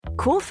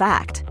Cool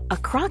fact, a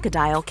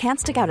crocodile can't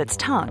stick out its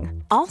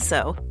tongue.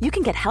 Also, you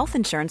can get health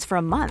insurance for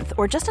a month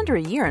or just under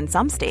a year in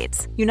some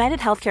states. United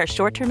Healthcare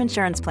short-term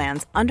insurance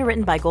plans,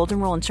 underwritten by Golden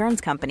Rule Insurance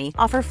Company,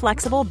 offer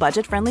flexible,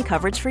 budget-friendly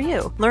coverage for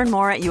you. Learn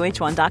more at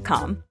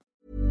uh1.com.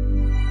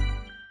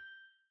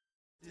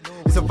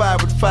 It's a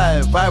vibe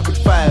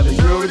with five, and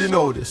you already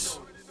know this.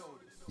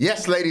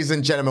 Yes, ladies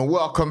and gentlemen,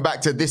 welcome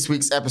back to this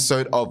week's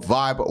episode of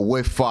Vibe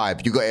with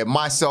Five. You got here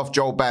myself,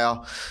 Joel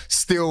Bayer,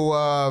 still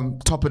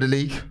top of the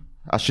league,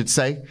 I should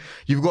say.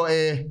 You've got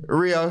here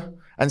Rio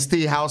and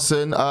Steve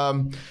Howson.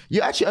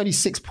 You're actually only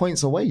 6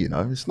 points away, you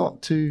know. It's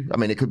not too... I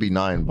mean, it could be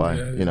 9 by,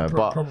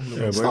 but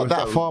it's not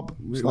that far.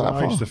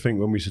 I used to think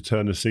when we used to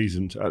turn the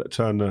season,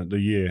 turn the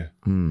year,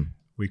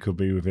 we could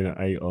be within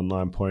 8 or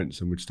 9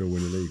 points and we'd still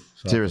win the league.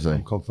 So seriously?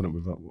 I'm confident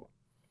with that,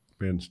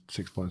 being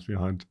 6 points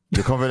behind.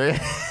 You're confident?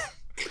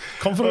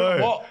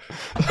 Confident what?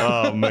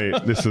 Oh,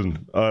 mate,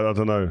 listen, I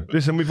don't know.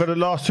 Listen, we've had the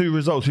last 2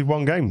 results, we've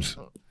won games.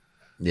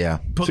 Yeah.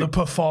 But the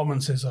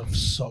performances have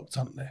sucked,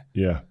 haven't they?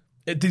 Yeah.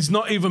 There's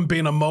not even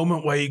been a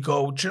moment where you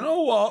go, do you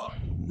know what?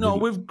 No,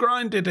 we've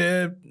grinded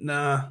here.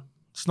 Nah,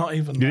 it's not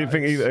even. You didn't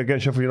think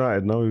against Sheffield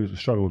United? No, we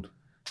struggled.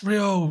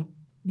 Rio,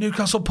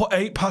 Newcastle put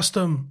 8 past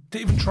them.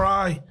 Didn't even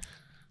try.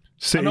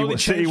 City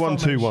won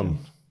 2-1.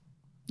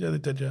 Yeah, they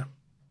did, yeah.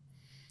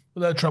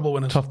 But they're treble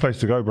winners. Tough place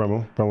to go,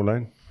 Bramall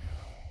Lane.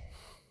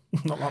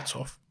 Not that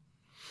tough.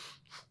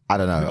 I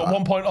don't know. You got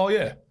 1 point all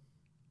year.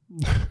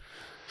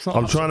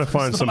 I'm trying to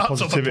find some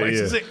positivity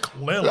here. Is it?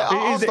 Clearly.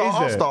 Yeah, Is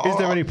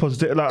there any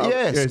positivity?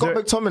 Scott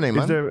McTominay,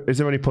 man. Is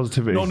there any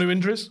positivity? No new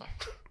injuries?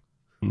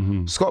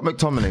 Mm-hmm. Scott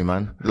McTominay,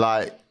 man.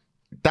 Like,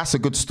 that's a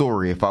good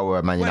story if I were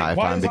a Man United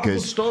fan. Is that a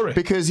good story?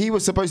 Because he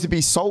was supposed to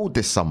be sold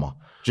this summer.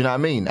 Do you know what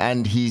I mean?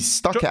 And he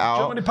stuck it out. Do you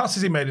know how many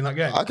passes he made in that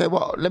game? Okay,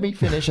 well, let me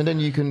finish and then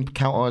you can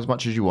count on as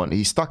much as you want.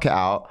 He stuck it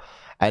out.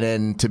 And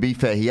then, to be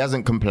fair, he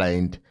hasn't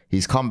complained.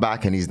 He's come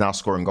back and he's now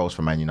scoring goals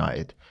for Man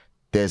United.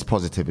 There's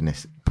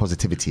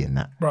positivity in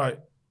that. Right.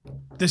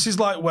 This is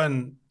like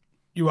when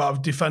you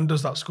have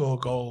defenders that score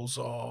goals,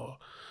 or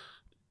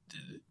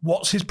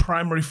what's his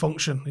primary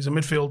function? He's a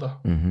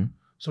midfielder. Mm-hmm.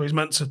 So he's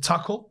meant to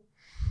tackle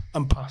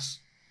and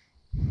pass.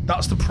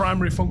 That's the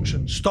primary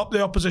function. Stop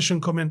the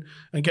opposition coming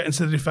and get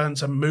into the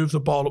defence and move the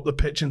ball up the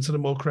pitch into the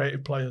more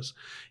creative players.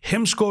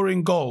 Him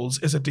scoring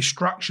goals is a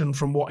distraction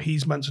from what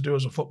he's meant to do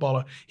as a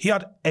footballer. He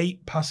had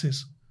 8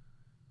 passes.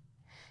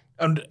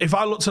 And if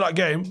I looked at that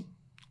game,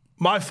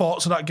 my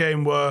thoughts of that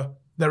game were,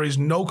 there is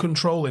no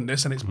control in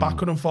this and it's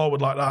backward and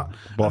forward like that.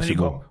 Basketball. And then you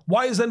go,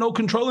 why is there no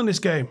control in this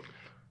game?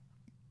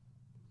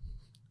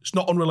 It's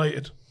not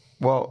unrelated.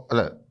 Well,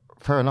 look,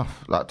 fair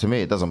enough. Like, to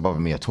me, it doesn't bother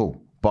me at all.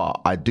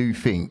 But I do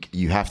think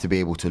you have to be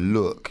able to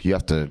look, you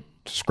have to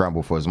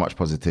scramble for as much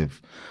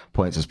positive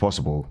points as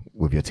possible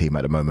with your team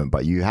at the moment.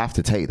 But you have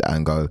to take that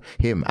and go,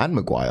 him and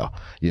Maguire,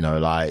 you know,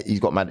 like he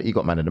got man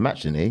of the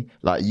match, didn't he?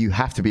 Like, you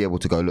have to be able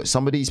to go, look,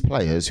 some of these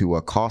players who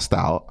were cast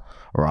out,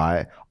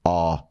 right,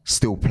 are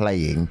still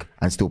playing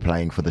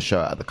for the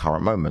shirt at the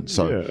current moment.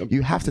 So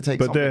you have to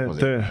take something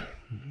positive.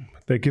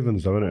 They're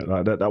givens though, isn't it?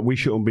 Like that we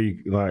shouldn't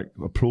be like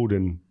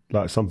applauding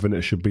like something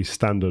that should be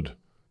standard.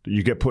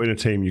 You get put in a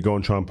team, you go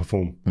and try and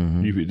perform.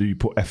 Mm-hmm. You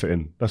put effort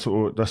in. That's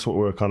what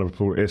we're kind of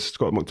applauding.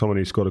 Scott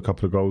McTominay scored a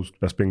couple of goals.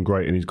 That's been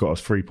great, and he's got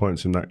us 3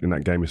 points in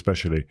that game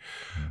especially.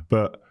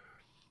 But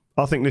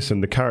I think,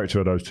 listen, the character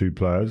of those 2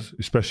 players,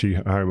 especially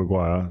Harry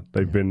Maguire,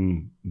 they've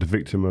been the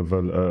victim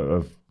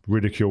of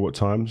ridicule at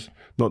times.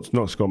 Not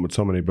Scott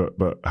McTominay,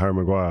 but Harry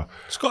Maguire.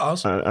 Scott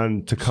has.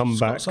 And to come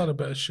back... Scott's had a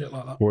bit of shit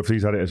like that. Or if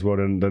he's had it as well,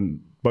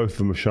 then both of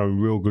them have shown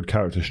real good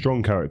character,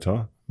 strong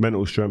character,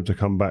 mental strength to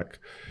come back.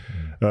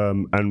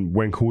 And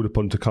when called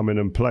upon to come in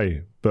and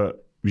play.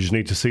 But you just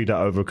need to see that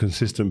over a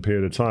consistent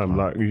period of time.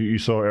 Like you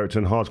saw Eric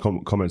Ten Hag's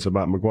comments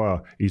about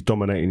Maguire. He's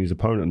dominating his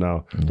opponent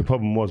now. Mm-hmm. The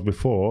problem was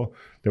before,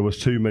 there was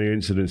too many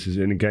incidences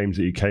in the games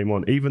that he came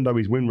on. Even though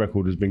his win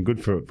record has been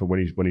good for when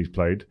he's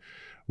played,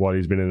 while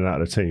he's been in and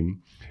out of the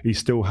team, he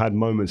still had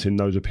moments in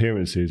those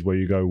appearances where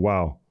you go,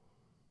 wow,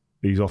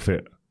 he's off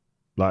it.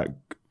 Like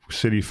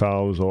silly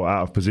fouls or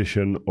out of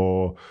position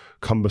or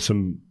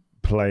cumbersome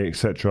play,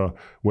 etc.,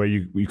 where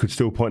you could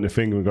still point the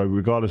finger and go,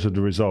 regardless of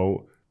the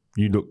result,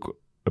 you look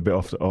a bit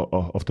off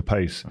the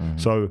pace. Mm-hmm.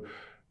 So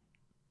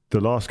the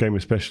last game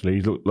especially,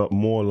 he looked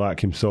more like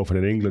himself in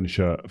an England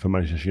shirt for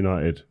Manchester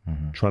United,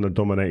 trying to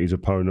dominate his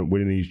opponent,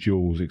 winning these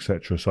duels,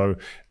 etc. So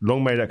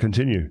long may that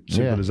continue.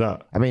 Simple as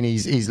that. I mean,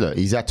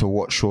 he's had to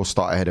watch Shaw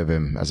start ahead of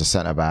him as a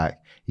centre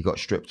back. He got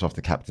stripped off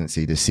the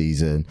captaincy this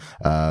season.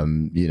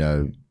 You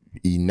know,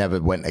 he never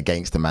went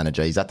against the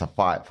manager. He's had to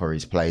fight for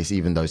his place,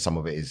 even though some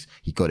of it is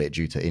he got it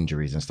due to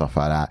injuries and stuff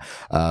like that.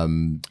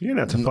 He didn't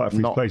have to fight for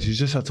his place. He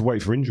just had to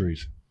wait for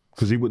injuries.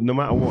 Because he would, no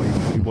matter what,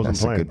 he wasn't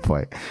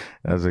playing.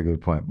 That's a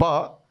good point.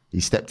 But he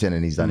stepped in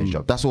and he's done his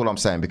job. That's all I'm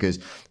saying, because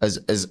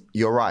as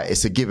you're right,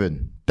 it's a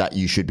given that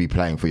you should be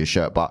playing for your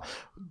shirt. But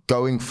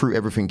going through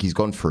everything he's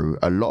gone through,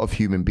 a lot of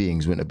human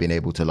beings wouldn't have been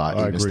able to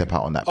even step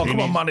out on that pitch. Oh,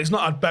 come on, man. He's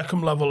not had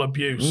Beckham level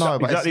abuse. No,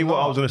 but exactly what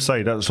I was going to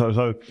say.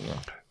 So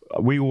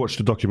we watched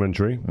the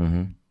documentary.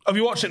 Mm-hmm. Have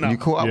you watched it now? You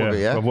caught up with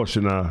it, yeah? I've watched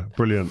it now.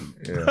 Brilliant.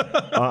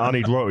 Yeah. I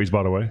need royalties,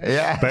 by the way.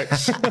 Yeah.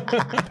 Bex.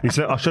 He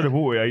said I should have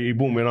bought it. He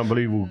bought me an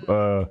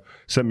unbelievable.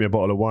 Sent me a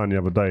bottle of wine the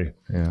other day.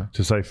 Yeah.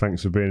 To say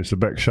thanks for being. So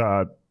Bex, shout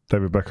out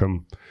David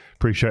Beckham.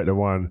 Appreciate the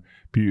wine.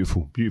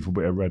 Beautiful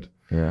bit of red.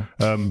 Yeah.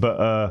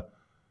 But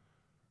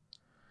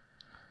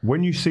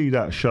when you see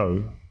that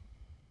show,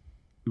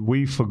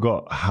 we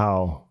forgot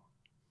how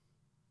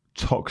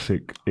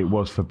toxic it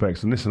was for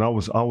Bex. And listen, I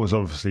was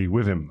obviously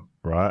with him,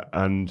 right?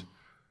 And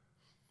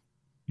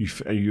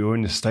you're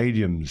in the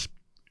stadiums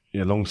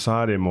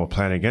alongside him or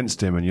playing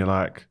against him, and you're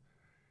like,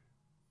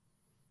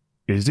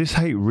 is this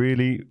hate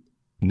really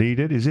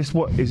needed? Is this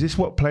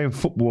what playing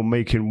football and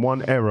making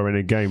one error in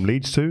a game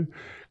leads to?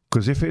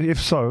 Because if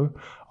so,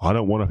 I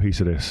don't want a piece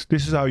of this.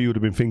 This is how you would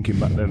have been thinking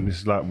back then. This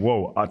is like,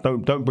 whoa,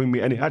 don't bring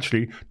me any.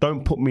 Actually,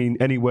 don't put me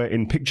anywhere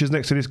in pictures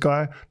next to this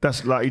guy.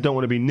 That's like, you don't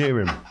want to be near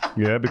him,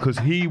 yeah, because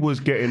he was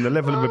getting the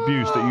level of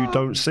abuse that you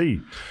don't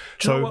see.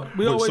 Do you know what?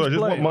 We always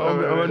blame. My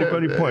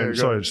only point.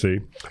 Sorry,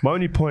 Steve. My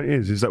only point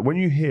is that when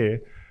you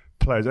hear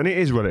players, and it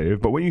is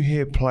relative, but when you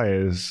hear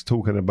players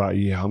talking about,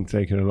 yeah, I'm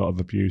taking a lot of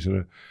abuse,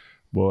 and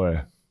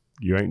boy,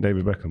 you ain't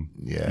David Beckham.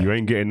 Yeah. You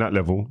ain't getting that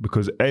level,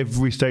 because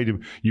every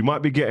stadium, you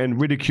might be getting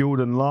ridiculed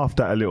and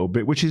laughed at a little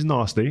bit, which is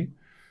nasty,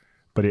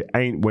 but it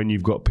ain't when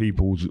you've got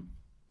people's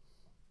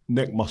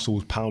neck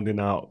muscles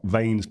pounding out,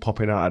 veins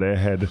popping out of their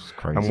head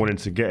and wanting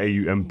to get at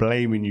you and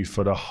blaming you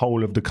for the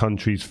whole of the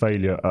country's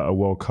failure at a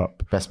World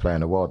Cup. Best player in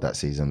the world that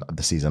season,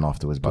 the season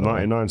afterwards. The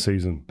 99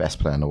 season. Best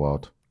player in the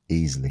world.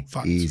 Easily.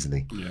 Fact.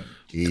 Easily. Yeah.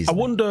 Easily. I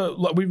wonder,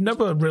 like, we've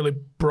never really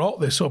brought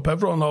this up.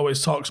 Everyone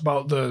always talks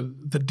about the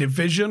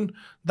division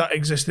that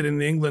existed in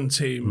the England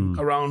team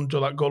around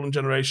like Golden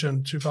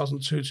Generation,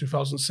 2002,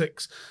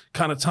 2006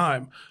 kind of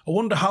time. I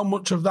wonder how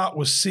much of that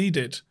was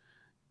seeded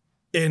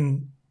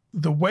in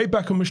the way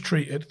Beckham was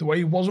treated, the way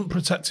he wasn't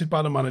protected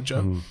by the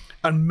manager,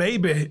 and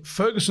maybe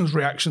Ferguson's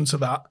reaction to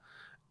that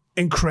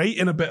in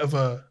creating a bit of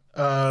a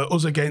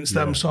us against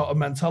them sort of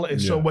mentality.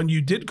 So when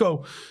you did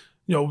go,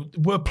 you know,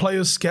 were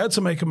players scared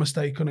to make a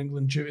mistake on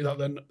England duty that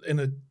then in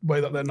a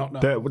way that they're not now?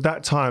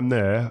 That time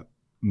there,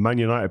 Man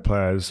United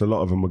players, a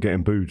lot of them were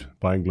getting booed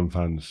by England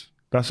fans.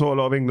 That's what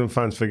a lot of England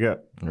fans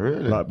forget.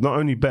 Really? Like, not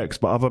only Bex,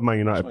 but other Man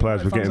United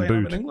players were getting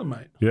booed. In England,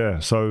 mate. Yeah,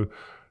 so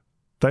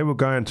they were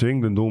going to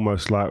England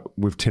almost like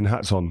with tin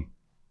hats on,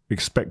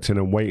 expecting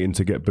and waiting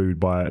to get booed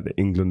by the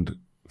England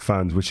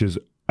fans, which is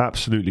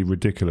absolutely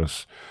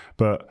ridiculous.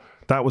 But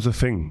that was a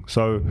thing.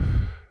 So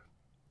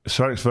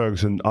Sir Alex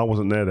Ferguson, I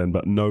wasn't there then,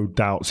 but no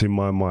doubts in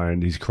my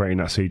mind, he's creating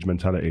that siege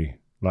mentality.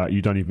 Like,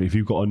 you don't even, if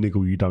you've got a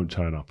niggle, you don't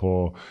turn up.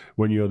 Or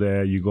when you're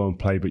there, you go and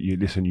play, but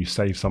you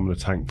save some of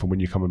the tank for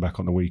when you're coming back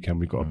on the weekend.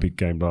 We've got a big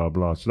game, blah,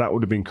 blah, blah. So that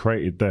would have been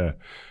created there.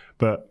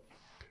 But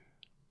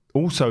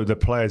also the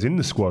players in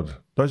the squad,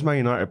 those Man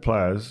United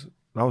players,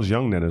 I was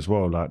young then as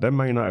well. Like, them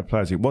Man United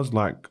players, it was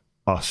like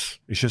us.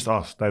 It's just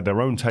us. They had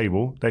their own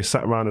table. They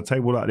sat around a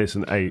table like this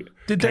and ate.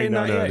 Did they in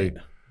 98?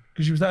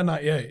 Because you was there in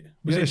 98.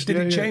 Did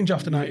it change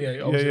after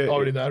 98? Or was it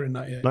already there in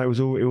 98? No, it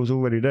was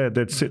already there.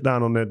 They'd sit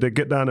down on there. They'd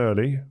get down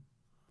early,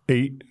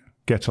 eat,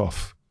 get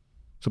off.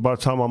 So by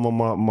the time I'm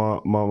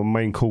on my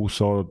main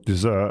course or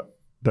dessert,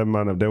 them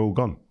man, they're all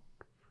gone.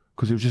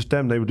 Because it was just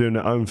them. They were doing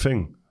their own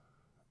thing.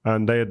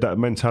 And they had that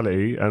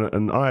mentality,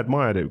 and I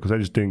admired it because they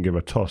just didn't give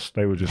a toss.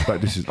 They were just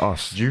like, this is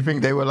us. Do you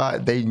think they were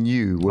like, they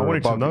knew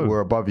we're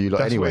above you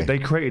like, anyway? They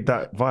created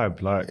that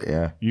vibe, like,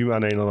 you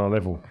man ain't on our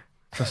level.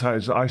 That's how I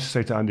used to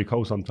say to Andy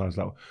Cole sometimes,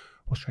 like,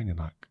 what's training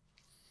like?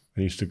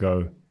 And he used to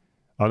go,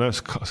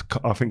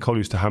 I think Cole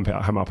used to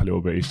ham up a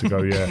little bit. He used to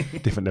go, yeah,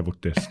 different level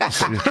to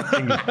this.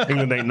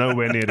 England ain't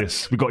nowhere near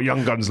this. We've got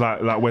young guns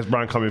like Wes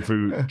Brown coming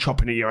through,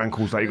 chopping at your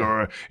ankles. Like, you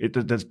got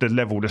the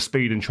level, the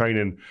speed and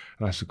training. And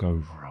I used to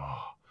go,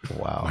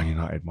 wow, Man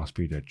United must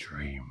be their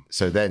dream.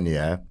 So then,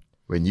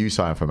 when you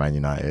signed for Man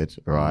United,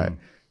 right,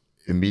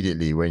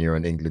 immediately when you're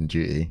on England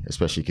duty,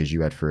 especially because you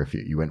went through a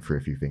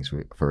few things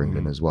for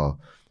England as well,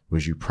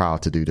 was you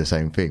proud to do the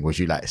same thing? Was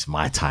you like, it's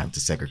my time to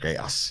segregate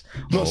us?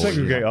 Not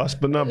segregate us,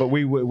 but no, but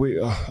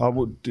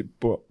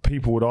but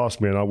people would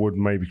ask me, and I would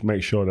maybe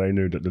make sure they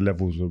knew that the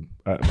levels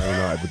at Man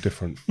United were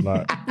different.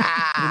 Like,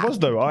 it was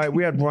though.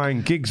 We had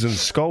Ryan Giggs and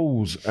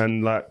Scholes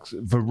and like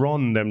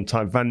Veron them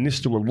time, Van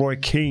Nistelrooy, Roy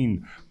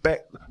Keane,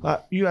 Beck.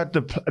 Like, you had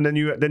and then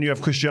you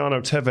have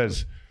Cristiano,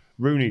 Tevez,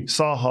 Rooney,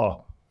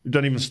 Saha. Who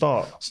don't even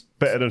start.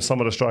 Better than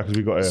some of the strikers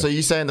we got here. So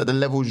you're saying that the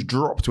levels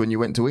dropped when you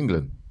went to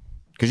England?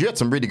 Because you had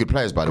some really good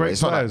players, by the way. Great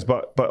players,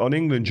 but on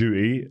England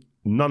duty,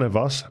 none of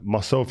us,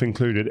 myself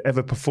included,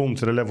 ever performed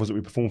to the levels that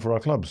we perform for our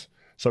clubs.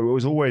 So it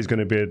was always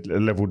going to be a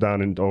level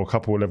down or a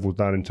couple of levels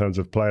down in terms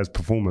of players'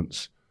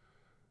 performance.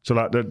 So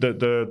like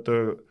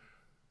the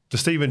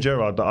Steven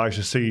Gerrard that I used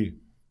to see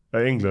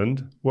at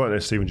England, weren't there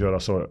Steven Gerrard I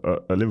saw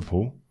at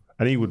Liverpool,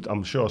 and he would,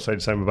 I'm sure, say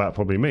the same about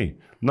probably me.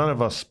 None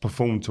of us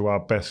performed to our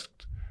best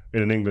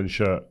in an England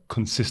shirt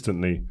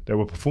consistently. There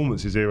were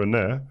performances here and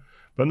there,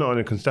 But not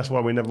only because that's why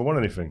we never won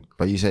anything.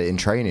 But you said in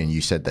training,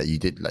 you said that you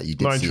did in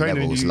see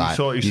training,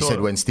 levels. you said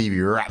when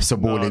Stevie wraps the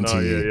ball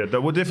into you. Yeah.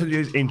 What difference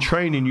is in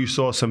training? You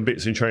saw some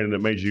bits in training that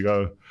made you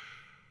go,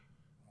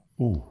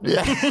 "Ooh,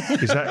 Yeah.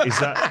 is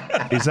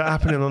that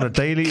happening on a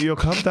daily at your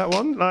club? That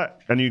one?" Like,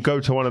 and you go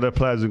to one of their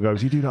players and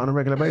goes, "You do that on a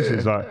regular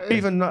basis?" Like,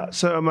 even that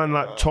certain man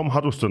like Tom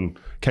Huddleston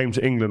came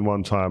to England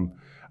one time,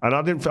 and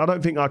I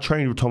don't think I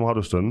trained with Tom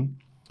Huddleston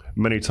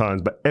many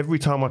times, but every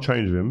time I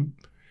trained with him,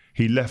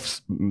 he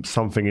left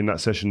something in that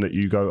session that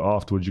you go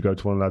afterwards. You go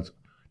to one of the lads.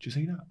 Did you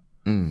see that?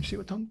 Did you see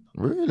what Tom?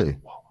 Really?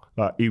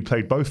 Like he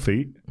played both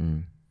feet.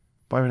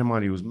 Bearing in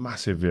mind he was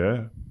massive.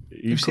 Yeah,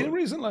 You've seen him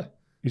recently?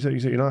 He's at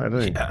United,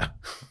 didn't he? Yeah.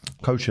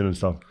 Coaching and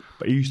stuff.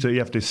 But he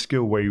have this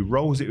skill where he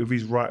rolls it with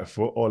his right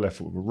foot or left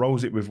foot,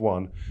 rolls it with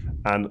one,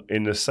 and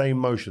in the same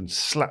motion,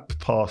 slap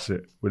past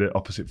it with the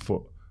opposite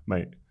foot,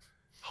 mate.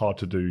 Hard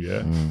to do,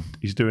 yeah?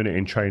 He's doing it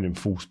in training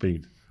full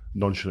speed,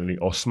 nonchalantly,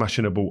 or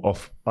smashing a ball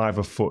off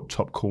either foot,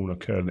 top corner,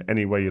 curl,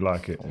 any way you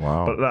like it.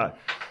 Wow. But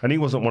and he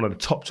wasn't one of the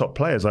top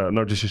players, like,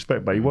 no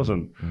disrespect, but he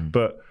wasn't.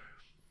 But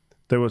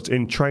there was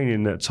in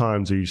training at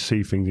times you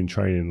see things in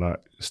training like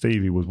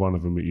Stevie was one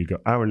of them that you go.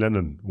 Aaron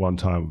Lennon one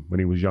time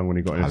when he was young when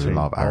he got in the team.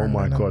 Love Aaron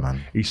Lennon, God,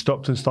 man. he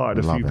stopped and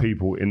started a few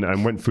people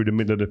and went through the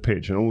middle of the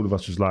pitch and all of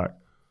us was like,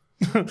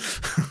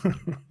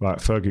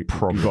 Fergie,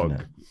 you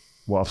got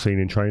what I've seen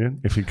in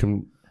training. If you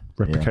can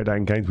replicate that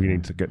in games, we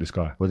need to get this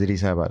guy. What did he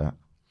say about that?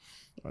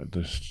 I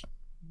just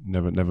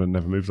never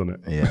moved on it.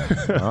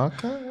 Yeah.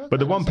 Okay. But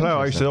the one player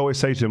I used to always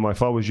say to him,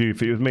 if I was you,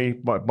 if it was me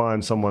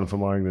buying someone for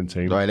my England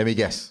team. All right, let me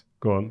guess.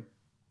 Go on.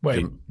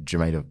 Wait.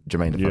 Jermaine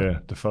Defoe. Yeah,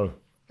 Defoe.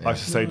 I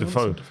used to say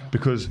Defoe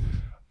because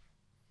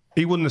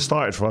he wouldn't have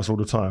started for us all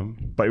the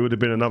time, but he would have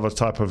been another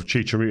type of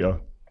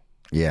Chicharito.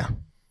 Yeah.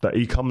 That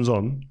he comes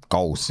on.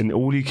 Goals. And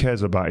all he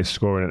cares about is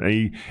scoring.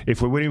 And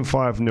if we're winning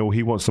 5-0,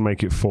 he wants to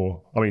make it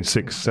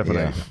 6, 7,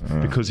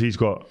 8. Because he's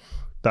got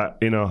that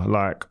inner,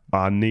 like,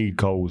 I need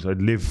goals. I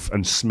live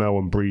and smell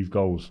and breathe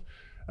goals.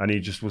 And he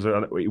just was,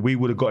 we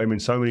would have got him in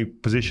so many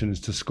positions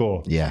to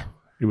score. Yeah.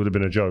 It would have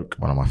been a joke.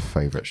 One of my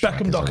favourite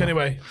Beckham doc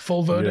anyway.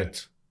 Full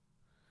verdict.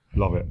 Yeah.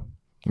 Love it.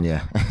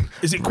 Yeah.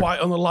 Is it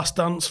quite on the last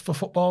dance for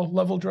football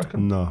level, do you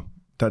reckon? No.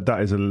 That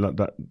is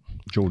that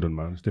Jordan,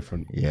 man. It's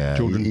different. Yeah.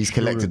 He's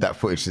collected that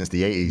footage since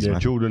the 80s, Yeah, man.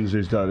 Jordan's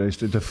is that. It's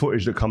the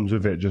footage that comes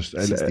with it just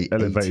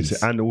elevates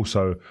it. And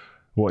also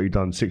what he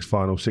done, 6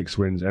 finals, 6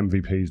 wins,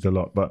 MVPs, the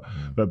lot.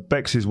 But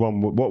Beck's is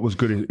one, what was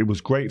good, is it was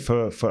great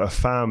for a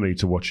family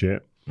to watch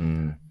it.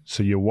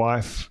 So your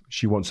wife,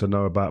 she wants to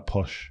know about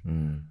Posh.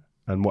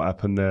 And what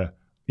happened there.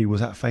 He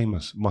was that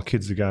famous. My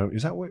kids are going,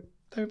 is that what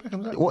David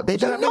Beckham's like? What? They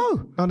don't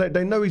know. No,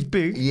 they know he's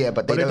big. Yeah,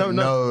 but they don't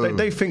know.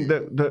 They think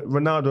that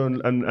Ronaldo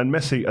and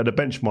Messi are the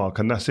benchmark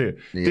and that's it.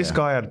 Yeah. This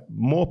guy had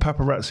more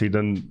paparazzi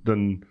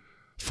than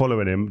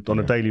following him on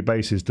a daily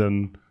basis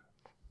than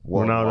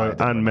Ronaldo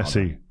and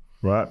Messi.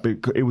 Right?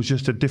 Because it was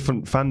just a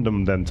different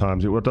fandom then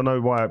times. I don't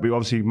know why. We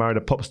obviously married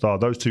a pop star.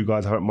 Those two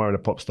guys haven't married a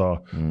pop star.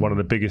 One of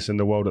the biggest in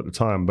the world at the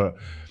time. But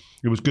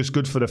it was just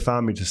good for the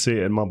family to see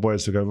it and my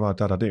boys to go, "Wow,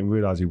 Dad, I didn't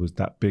realise he was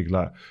that big,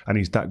 like, and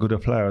he's that good a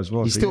player as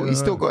well." He's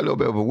still got a little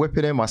bit of a whip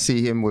in him. I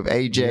see him with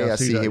AJ. Yeah, I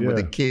see him with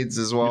the kids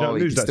as well. You don't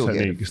lose that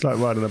technique. It's like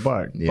riding a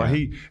bike. Yeah.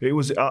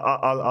 But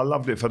I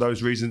loved it for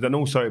those reasons, and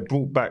also it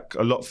brought back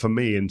a lot for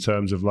me in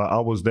terms of like I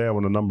was there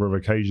on a number of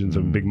occasions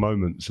and big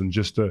moments, and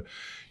just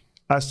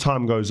as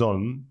time goes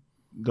on,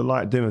 the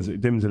light dims a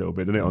little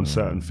bit, doesn't it, on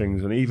certain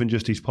things, and even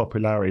just his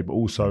popularity, but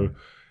also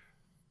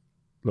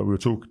like we were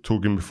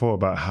talking before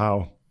about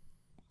how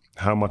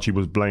much he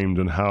was blamed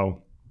and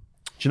how.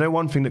 Do you know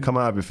one thing that come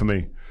out of it for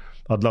me?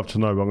 I'd love to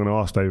know, but I'm going to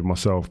ask David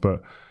myself.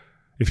 But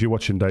if you're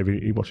watching,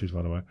 David, he watches,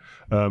 by the way.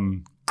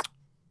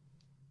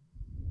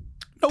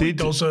 He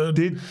doesn't.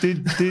 Did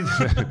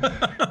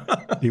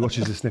he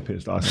watches the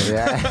snippets that I say?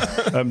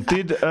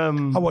 Yeah.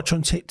 I watch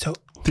on TikTok.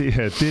 Did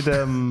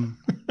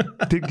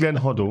Glenn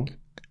Hoddle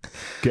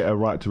get a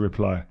right to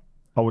reply?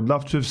 I would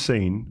love to have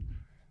seen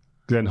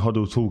Glenn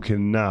Hoddle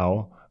talking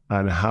now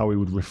and how he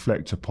would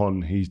reflect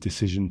upon his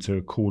decision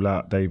to call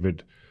out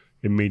David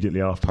immediately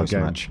after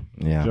Post-match.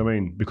 the game. Yeah. Do you know what I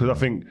mean? Because I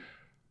think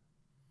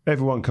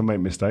everyone can make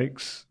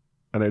mistakes.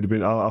 And it would have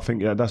been, I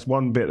think, that's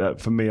one bit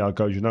that for me, I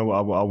go, you know what,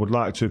 I would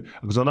like to,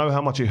 because I know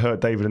how much it hurt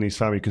David and his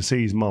family. You can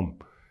see his mum.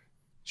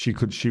 She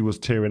was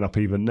tearing up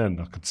even then.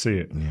 I could see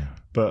it. Yeah.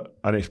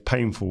 And it's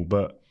painful,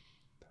 but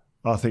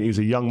I think he's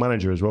a young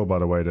manager as well, by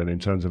the way, then, in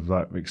terms of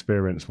like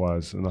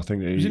experience-wise. And I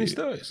think He's in his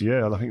 30s?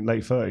 Yeah, I think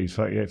late 30s,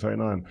 38,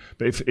 39.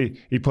 But if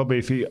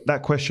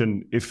that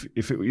question,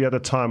 if you had a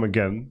time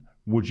again,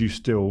 would you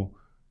still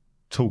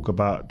talk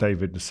about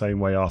David the same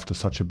way after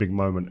such a big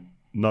moment,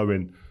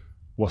 knowing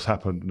what's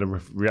happened, the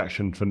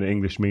reaction from the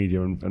English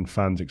media and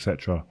fans,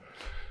 etc.?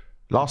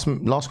 Last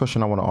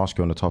question I want to ask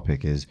you on the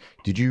topic is,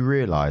 did you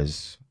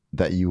realise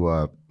that you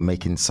were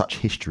making such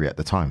history at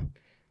the time?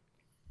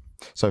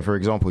 So, for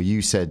example,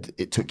 you said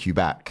it took you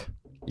back,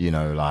 you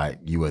know, like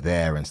you were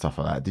there and stuff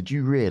like that. Did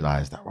you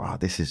realise that, wow,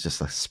 this is just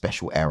a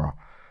special era,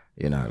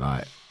 you know,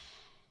 like...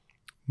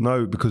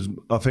 No, because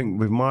I think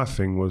with my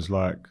thing was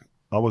like,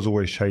 I was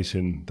always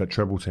chasing that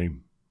treble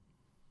team.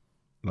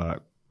 Like,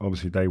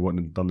 obviously they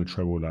hadn't done the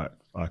treble, like,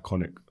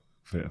 iconic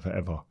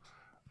forever.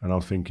 And I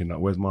was thinking, like,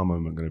 where's my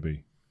moment going to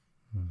be?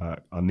 Like,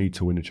 I need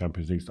to win the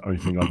Champions League. It's the only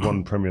thing. I'd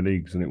won Premier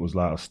Leagues and it was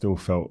like I still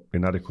felt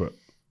inadequate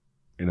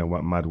in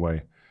a mad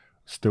way.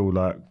 Still,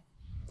 like,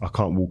 I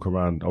can't walk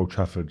around Old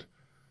Trafford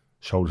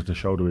shoulder to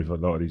shoulder with a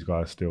lot of these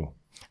guys still.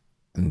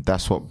 And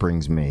that's what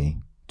brings me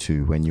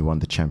to when you won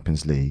the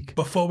Champions League.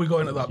 Before we go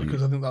into that,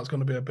 because I think that's going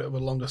to be a bit of a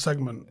longer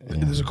segment,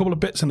 there's a couple of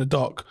bits in the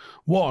doc.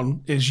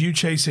 One is you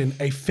chasing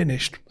a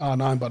finished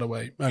R9, by the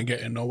way, and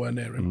getting nowhere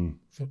near him,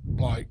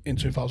 like in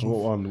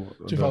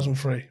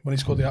 2003, when he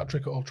scored the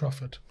hat-trick at Old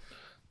Trafford.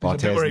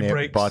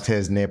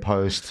 Barthez near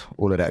post,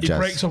 all of that jazz.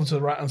 He breaks over to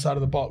the right-hand side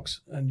of the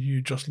box, and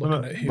you just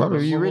looking at him. Brother, are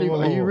you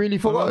really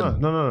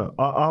forgotten? No.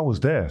 I was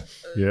there,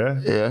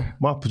 Yeah.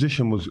 My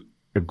position was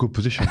a good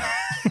position.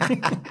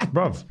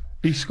 Bruv,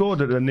 he scored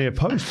at the near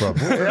post, bruv.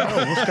 What the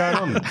hell? What's going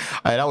on?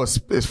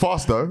 Hey, it's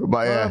fast though,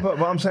 but yeah. But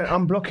I'm saying,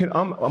 I'm blocking.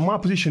 My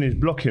position is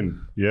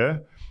blocking, yeah?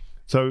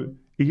 So,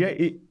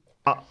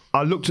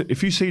 I looked at,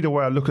 if you see the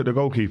way I look at the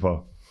goalkeeper,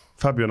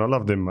 Fabian, I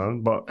loved him,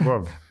 man, but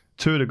bruv,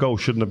 2 of the goals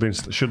shouldn't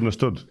have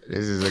stood.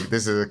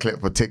 This is a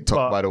clip for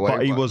TikTok, by the way.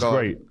 But he was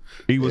great.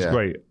 He was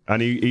great,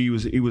 and he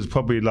was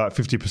probably like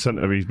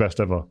 50% of his best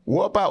ever.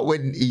 What about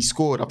when he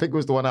scored? I think it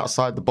was the one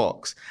outside the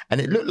box,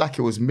 and it looked like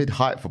it was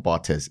mid-height for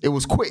Barthez. It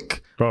was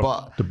quick,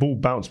 but the ball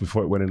bounced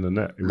before it went in the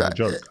net. It was a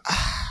joke.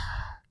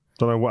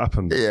 Don't know what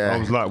happened. Yeah. I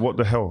was like, what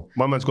the hell?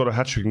 My man's got a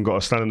hat-trick and got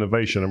a standing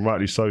ovation, and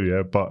rightly so,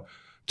 yeah. But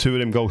 2 of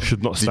them goals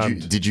should not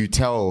stand. Did you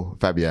tell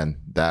Fabian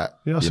that?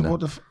 Yeah, I said,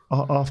 what the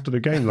after the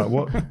game, like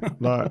what?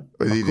 Like,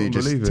 did he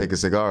just take a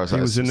cigar or something?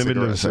 He was in the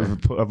middle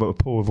of a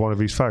pull with one of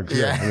his fags.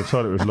 Yeah, and the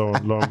toilet was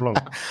Laurent Blanc.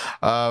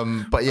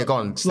 But yeah, go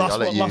on.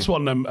 Steve, last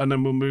one, then, and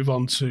then we'll move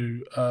on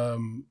to a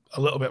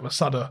little bit of a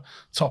sadder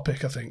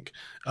topic, I think.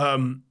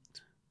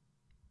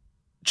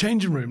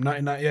 Changing room,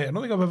 1998. I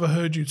don't think I've ever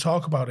heard you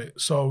talk about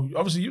it. So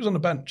obviously you was on the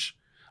bench.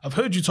 I've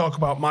heard you talk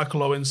about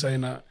Michael Owen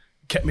saying that,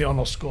 kept me on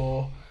or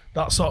score,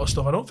 that sort of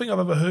stuff. I don't think I've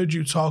ever heard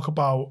you talk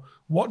about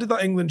what did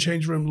that England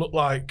change room look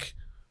like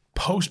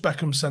post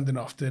Beckham sending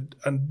off?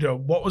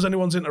 What was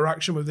anyone's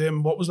interaction with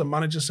him? What was the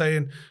manager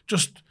saying?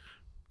 Just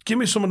give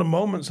me some of the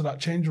moments of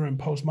that change room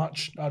post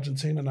match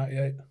Argentina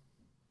 98.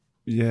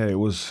 Yeah, it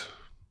was.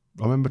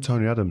 I remember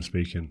Tony Adams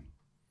speaking.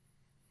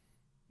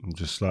 I'm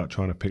just like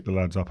trying to pick the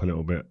lads up a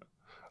little bit.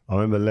 I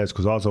remember Les,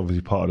 because I was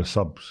obviously part of the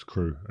subs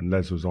crew, and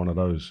Les was one of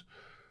those.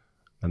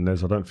 And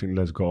Les, I don't think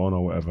Les got on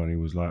or whatever, and he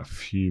was like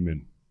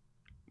fuming,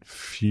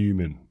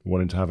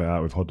 wanting to have it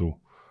out with Hoddle.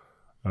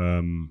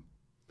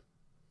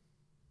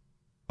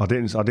 I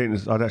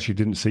actually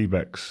didn't see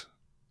Bex.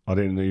 I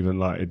didn't even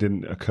it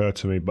didn't occur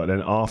to me. But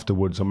then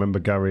afterwards, I remember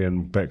Gary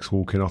and Bex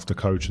walking off the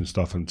coach and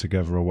stuff and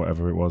together or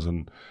whatever it was.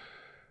 And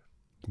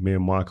me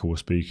and Michael were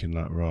speaking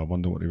like, I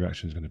wonder what the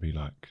reaction is going to be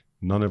like.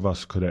 None of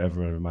us could have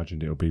ever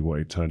imagined it would be what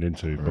it turned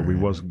into. But we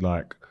was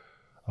like,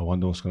 I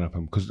wonder what's going to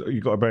happen. Because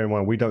you got to bear in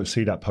mind, we don't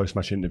see that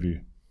post-match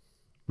interview.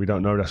 We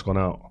don't know that's gone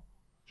out.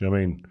 Do you know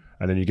what I mean?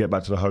 And then you get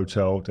back to the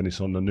hotel, then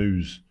it's on the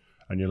news.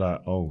 And you're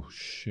like, oh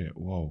shit,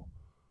 whoa.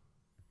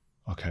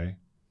 Okay.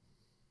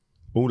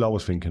 All I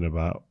was thinking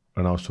about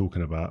and I was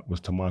talking about was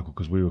to Michael,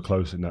 because we were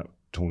close in that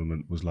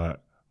tournament, was like,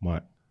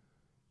 Mike,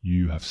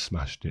 you have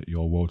smashed it.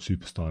 You're a world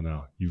superstar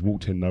now. You've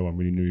walked in, no one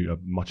really knew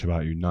much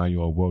about you. Now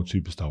you're a world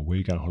superstar. Where are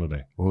you going on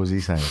holiday? What was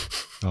he saying?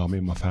 Oh, me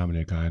and my family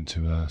are going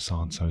to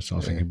so-and-so. So I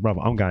was thinking,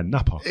 brother, I'm going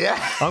Napa. Yeah.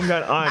 I'm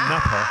going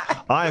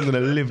Napa. I am going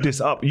to live this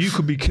up. You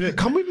could be killing.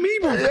 Come with me,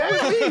 bro.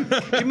 Come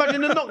with me.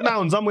 Imagine the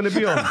knockdowns I'm going to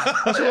be on.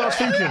 That's what I was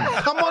thinking.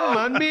 Come on,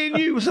 man. Me and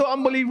you. So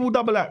unbelievable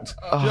double act.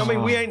 Do you know what I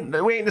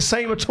mean? We ain't the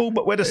same at all,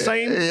 but we're the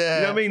same. Yeah. You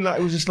know what I mean? Like,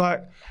 it was just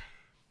like,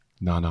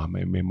 no,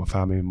 me and my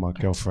family and my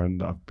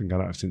girlfriend, I've been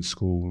going out since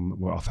school,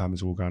 and our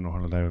family's all going on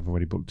holiday. I've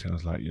already booked it. I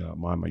was like, yeah,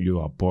 mate, you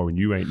are boring.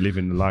 You ain't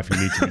living the life you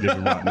need to be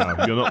living right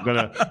now. You're not going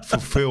to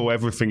fulfill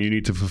everything you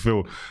need to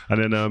fulfill.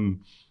 And then,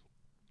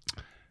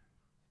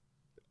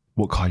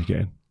 what car are you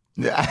getting?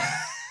 Yeah.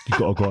 You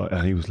got to go.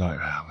 And he was like,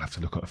 I have to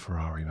look at a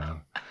Ferrari,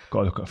 man. Got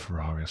to look at a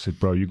Ferrari. I said,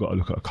 bro, you got to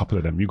look at a couple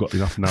of them. You got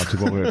enough now to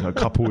go with a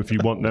couple if you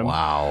want them.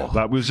 Wow.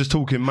 Like, we was just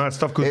talking mad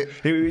stuff, because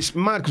it's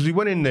mad, because we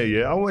went in there,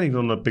 yeah. I wasn't even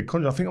on a big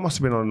contract. I think I must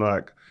have been on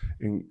like,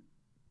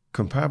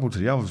 comparable to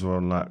the others, were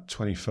on like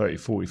 20, 30,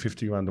 40,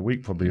 50 grand a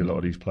week, probably a lot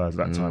of these players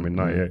at that time in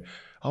 98.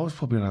 I was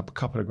probably on a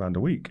couple of grand a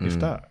week, if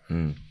that.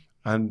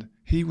 And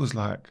he was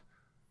like,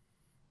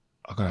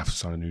 I'm going to have to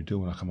sign a new deal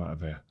when I come out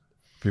of here.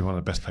 Be one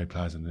of the best paid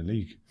players in the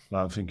league.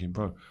 Like, I'm thinking,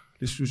 bro,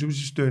 this was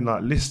just doing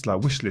like lists,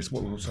 like wish lists.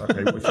 What was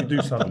okay? If you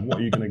do something, what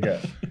are you gonna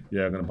get?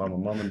 Yeah, I'm gonna buy my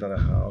mum and dad a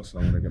house.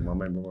 And I'm gonna get my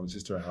main brother and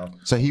sister a house.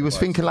 So he was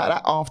thinking like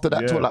that after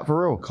that talk, like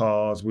for real.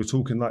 Cars. We're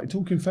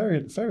talking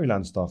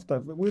fairyland stuff.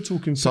 We're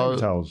talking fairy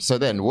tales. So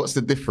then, what's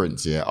the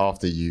difference here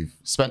after you've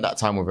spent that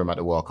time with him at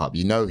the World Cup?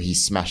 You know he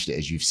smashed it,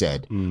 as you've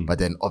said. But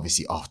then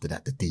obviously after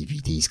that, the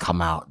DVDs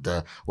come out,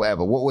 the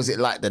whatever. What was it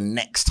like the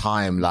next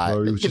time? Like,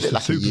 bro, it was give just it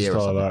like a year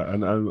or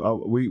something.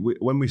 And we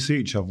when we see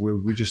each other,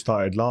 we just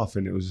started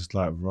laughing. It was just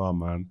like, rah,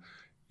 man.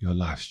 your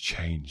life's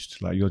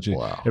changed. Like, you're just,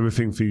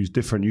 everything for you is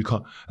different. You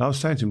can't. And I was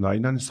saying to him, like,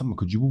 in the summer,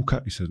 could you walk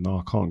out? He says, no,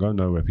 I can't go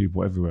nowhere.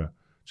 People everywhere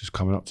just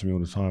coming up to me all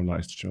the time. Like,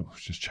 it's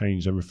just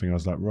changed everything. I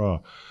was like, rah.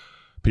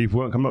 People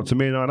weren't coming up to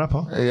me in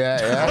Napa.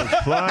 Yeah. I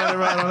was flying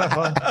around on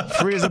Napa,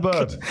 free as a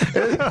bird.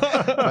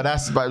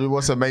 But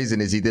what's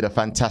amazing is he did a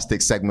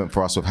fantastic segment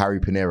for us with Harry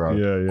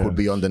Pinero called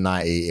Beyond the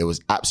 90. It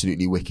was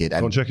absolutely wicked.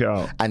 And, go and check it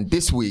out. And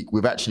this week,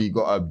 we've actually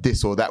got a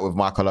this or that with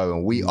Michael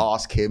Owen. We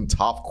ask him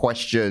tough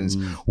questions.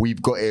 We've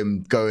got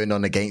him going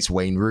on against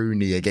Wayne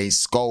Rooney,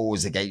 against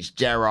Scholes, against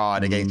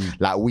Gerrard,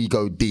 against, like, we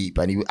go deep.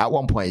 And at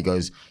one point he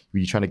goes, were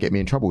you trying to get me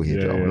in trouble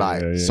here, Joe?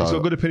 So he's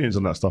got good opinions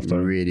on that stuff, though.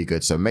 Really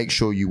good. So make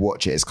sure you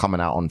watch it. It's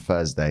coming out on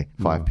Thursday,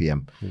 5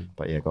 p.m.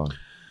 But yeah, go on.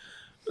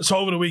 So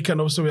over the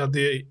weekend, obviously, we had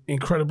the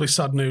incredibly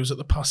sad news at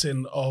the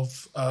passing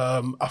of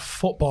a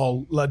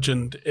football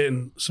legend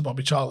in Sir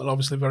Bobby Charlton,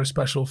 obviously very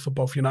special for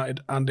both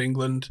United and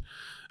England.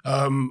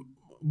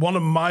 One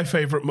of my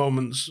favourite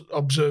moments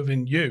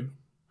observing you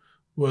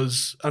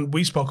was, and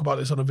we spoke about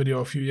this on a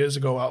video a few years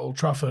ago at Old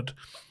Trafford,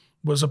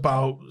 was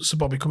about Sir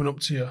Bobby coming up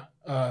to you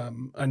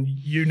and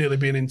you nearly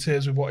being in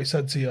tears with what he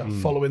said to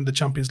you following the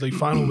Champions League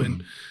final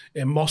win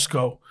in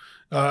Moscow.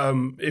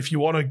 If you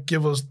want to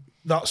give us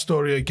that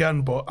story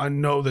again, but I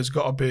know there's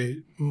got to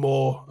be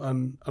more,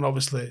 and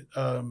obviously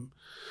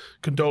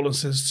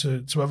condolences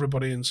to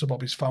everybody in Sir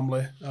Bobby's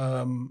family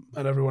and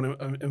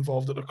everyone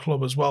involved at the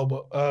club as well.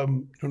 But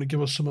you want to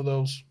give us some of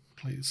those,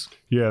 please?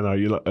 Yeah, no,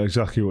 you're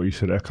exactly what you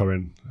said,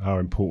 echoing how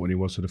important he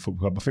was to the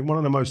football club. I think one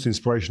of the most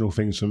inspirational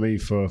things for me,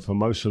 for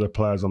most of the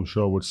players, I'm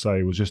sure, would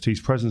say, was just his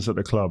presence at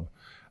the club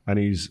and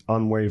his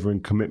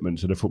unwavering commitment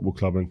to the football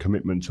club and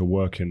commitment to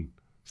working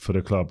for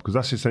the club, because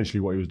that's essentially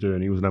what he was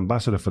doing. He was an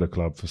ambassador for the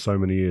club for so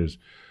many years,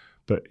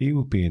 but he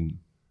would be in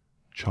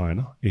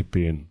China, he'd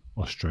be in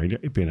Australia,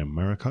 he'd be in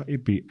America,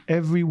 he'd be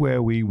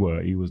everywhere we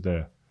were, he was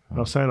there. And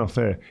I was saying off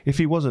there, if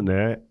he wasn't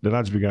there, the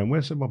lads would be going,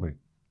 where's Sir Bobby?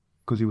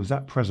 Because he was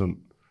that present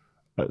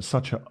at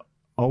such an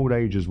old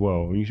age as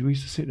well. And we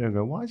used to sit there and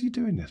go, why is he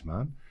doing this,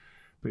 man?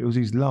 But it was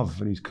his love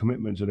and his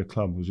commitment to the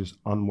club was just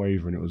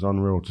unwavering. It was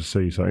unreal to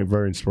see, so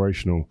very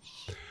inspirational.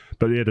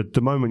 But yeah,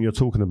 the moment you're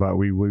talking about,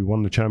 we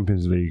won the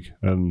Champions League,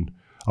 and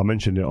I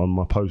mentioned it on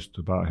my post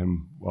about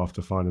him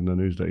after finding the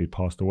news that he'd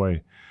passed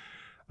away.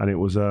 And it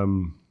was a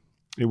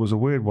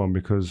weird one,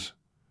 because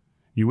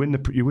you win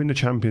the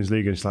Champions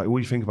League, and it's like all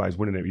you think about is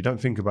winning it. You don't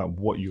think about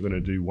what you're going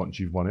to do once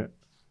you've won it.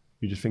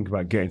 You just think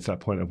about getting to that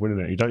point of winning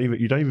it. You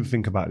don't even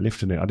think about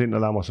lifting it. I didn't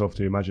allow myself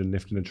to imagine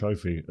lifting a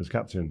trophy as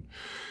captain.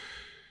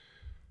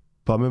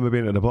 But I remember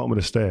being at the bottom of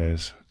the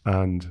stairs,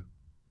 and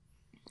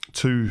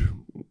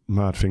two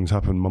mad things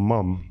happened. My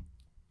mum,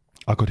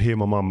 I could hear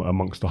my mum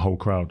amongst the whole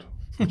crowd.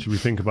 Which we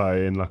think about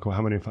it in like,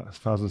 how many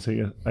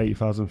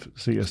 80,000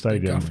 seater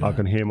stadium? I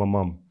can hear my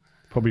mum,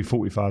 probably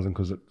 40,000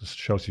 because the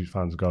Chelsea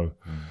fans go.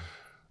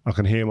 I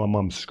can hear my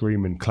mum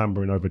screaming,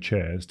 clambering over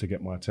chairs to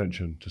get my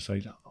attention, to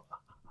say,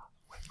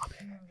 I'm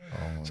here.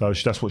 So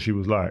that's what she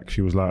was like.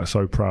 She was like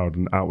so proud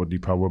and outwardly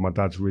proud. Well, my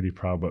dad's really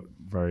proud, but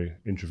very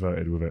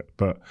introverted with it.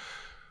 But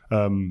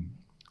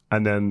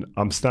and then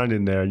I'm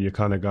standing there, and you're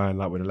kind of going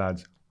like with the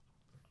lads.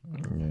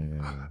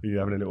 You're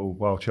having a little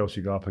while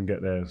Chelsea go up and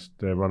get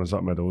their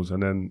runners-up medals,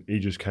 and then he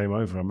just came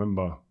over, I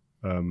remember,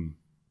 and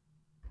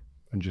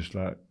just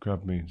like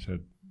grabbed me and said,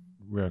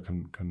 "Ria,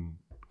 can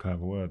I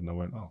have a word?" And I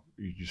went, "Oh,"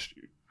 you just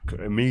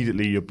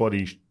immediately, your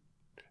body,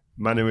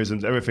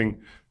 mannerisms,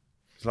 everything.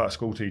 It's like a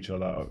school teacher,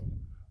 like,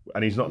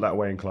 and he's not that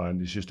way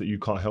inclined. It's just that you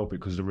can't help it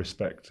because of the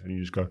respect, and you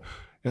just go,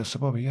 "Yeah, Sir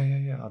Bobby,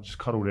 yeah." I just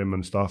cuddled him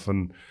and stuff,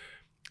 and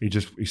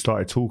he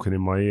started talking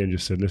in my ear and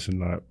just said, "Listen,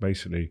 like,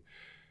 basically,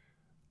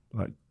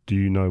 like, do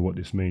you know what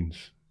this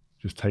means?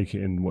 Just take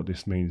it in, what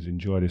this means.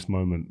 Enjoy this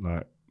moment,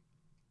 like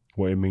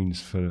what it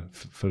means for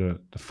the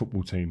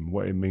football team,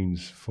 what it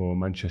means for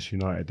Manchester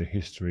United, the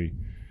history,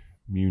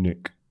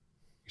 Munich."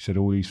 He said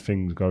all these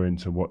things go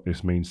into what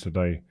this means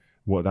today,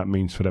 what that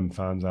means for them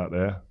fans out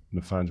there,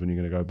 and the fans when you're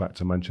going to go back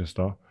to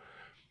Manchester,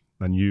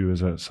 and you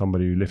as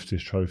somebody who lifts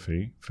this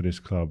trophy for this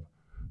club,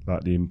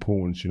 like the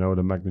importance,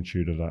 the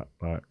magnitude of that,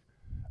 like,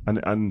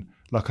 and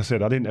like I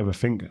said, I didn't ever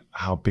think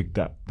how big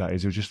that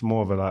is. It was just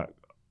more of a like,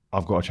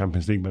 I've got a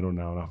Champions League medal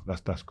now, and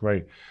that's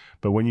great.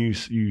 But when you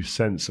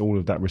sense all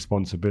of that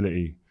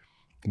responsibility,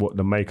 what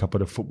the makeup of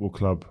the football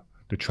club,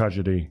 the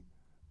tragedy,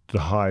 the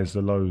highs,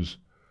 the lows,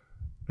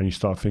 and you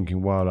start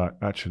thinking, wow, like,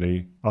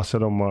 actually, I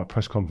said on my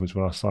press conference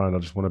when I signed, I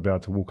just want to be able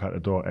to walk out the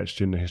door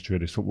etched in the history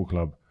of this football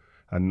club.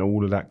 And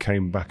all of that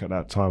came back at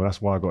that time.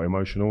 That's why I got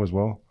emotional as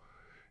well.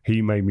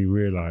 He made me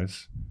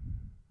realise,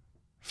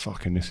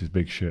 fucking, this is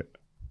big shit.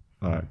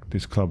 Like,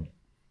 this club,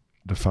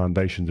 the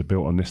foundations are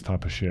built on this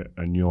type of shit,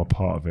 and you're a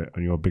part of it,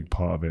 and you're a big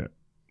part of it.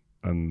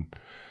 And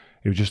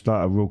it was just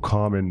like a real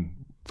calming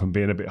from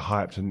being a bit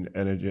hyped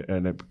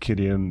and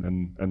kiddie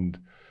and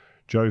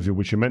jovial,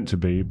 which you're meant to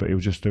be, but it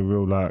was just a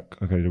real like,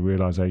 okay, the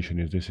realisation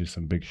is this is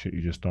some big shit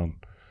you just done,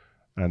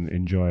 and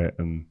enjoy it,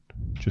 and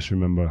just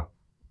remember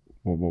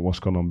what's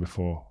gone on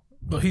before.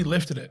 But he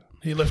lifted it.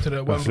 He lifted it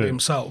at Wembley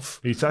himself.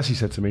 He actually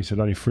said to me, he said,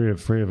 only three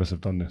of us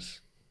have done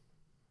this.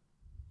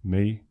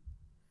 me,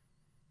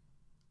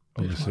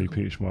 obviously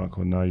Peter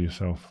Schmeichel, now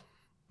yourself.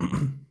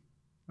 And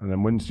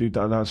then when you,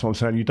 that's what I'm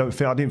saying. You don't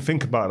think, I didn't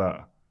think about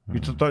that.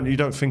 You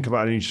don't think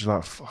about it, and you're just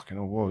like, fucking,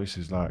 oh, whoa, this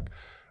is like,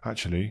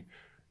 actually,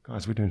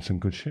 guys, we're doing some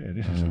good shit.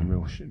 This is some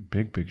real shit,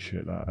 big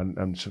shit. Like,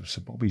 and so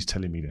Bobby's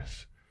telling me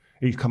this.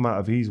 He's come out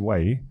of his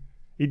way.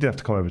 He didn't have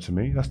to come over to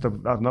me. That's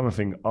another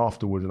thing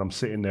afterwards. And I'm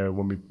sitting there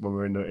when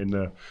we're in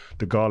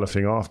the gala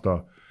thing after.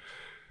 I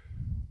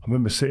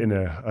remember sitting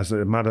there, as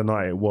a mad a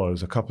night it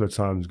was, a couple of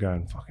times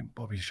going, fucking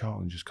Bobby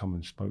Charlton just come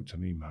and spoke to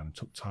me, man, and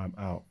took time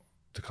out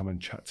to come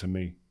and chat to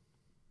me.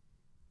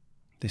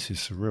 This is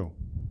surreal.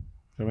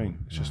 You know what I mean?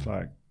 It's just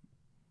like,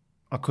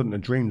 I couldn't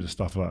have dreamed of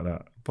stuff like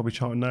that. Bobby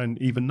Charlton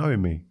even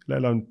knowing me, let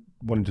alone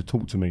wanting to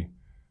talk to me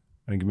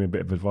and give me a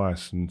bit of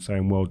advice and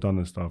saying well done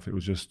and stuff. It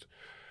was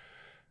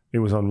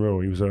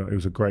unreal. He was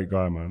a great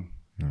guy, man.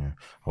 Yeah.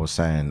 I was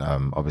saying,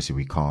 obviously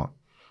we can't,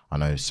 I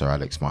know Sir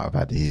Alex might have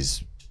had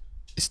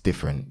it's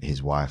different,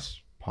 his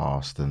wife's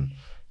past and,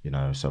 you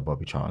know, Sir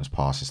Bobby Charlton's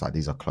past. It's like,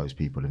 these are close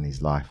people in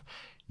his life.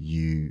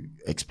 You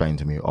explained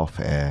to me off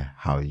air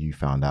how you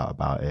found out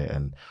about it,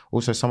 and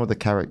also some of the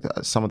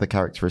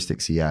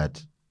characteristics he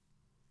had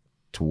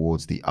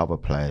towards the other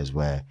players,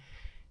 where,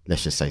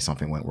 let's just say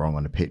something went wrong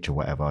on the pitch or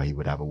whatever, he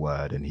would have a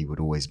word and he would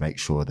always make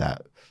sure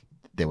that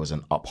there was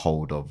an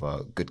uphold of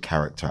good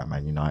character at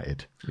Man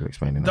United. You were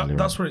explaining that.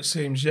 That's what it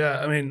seems, yeah.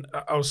 I mean,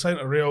 I was saying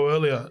to Rio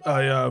earlier,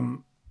 I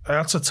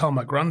had to tell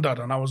my granddad,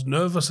 and I was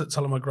nervous at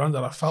telling my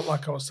granddad. I felt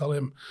like I was telling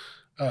him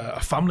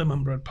a family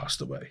member had passed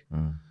away.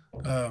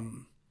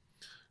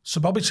 So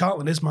Bobby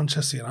Charlton is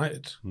Manchester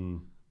United.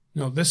 You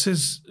know, this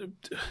is,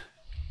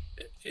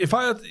 if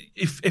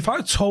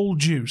I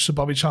told you Sir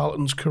Bobby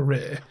Charlton's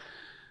career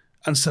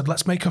and said,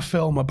 let's make a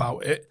film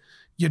about it,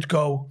 you'd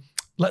go,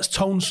 let's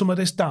tone some of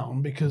this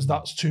down because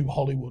that's too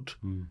Hollywood.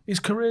 His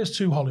career is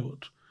too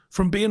Hollywood.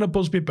 From being a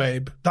Busby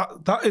babe,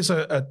 that is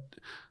a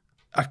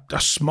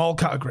small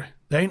category.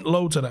 There ain't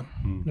loads of them.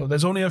 You know,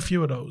 there's only a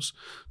few of those.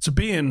 To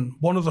being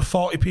one of the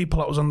 40 people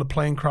that was on the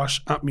plane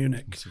crash at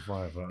Munich,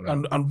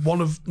 and one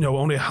of, you know,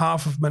 only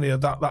half of many of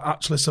that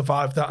actually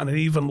survived that, and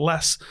even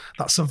less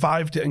that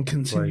survived it and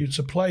continued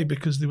to play,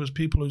 because there was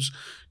people whose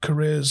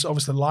careers,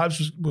 obviously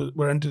lives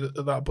were ended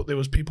at that, but there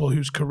was people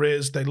whose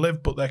careers they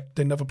lived but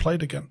they never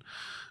played again.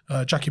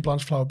 Jackie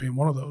Blanchflower being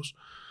one of those.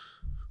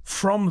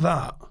 From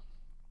that,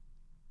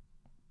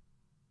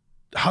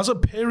 has a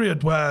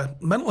period where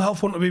mental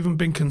health wouldn't have even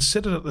been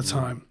considered at the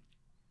time.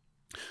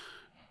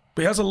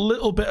 But he has a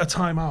little bit of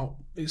time out.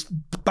 It's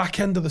back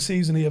end of the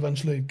season he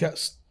eventually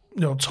gets,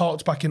 you know,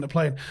 talked back into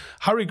playing.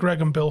 Harry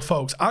Gregg and Bill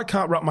Foulkes, I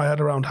can't wrap my head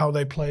around how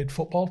they played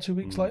football 2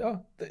 weeks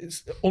later.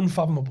 It's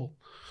unfathomable.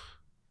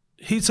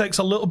 He takes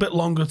a little bit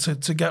longer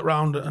to get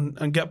round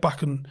and get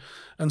back and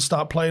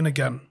start playing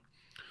again.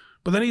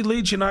 But then he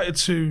leads United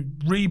to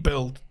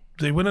rebuild.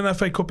 They win an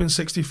FA Cup in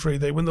 63.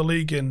 They win the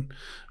league in,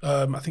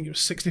 I think it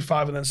was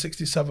 65 and then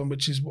 67,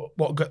 which is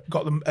what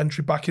got them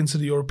entry back into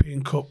the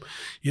European Cup.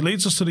 He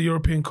leads us to the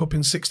European Cup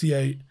in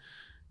 68.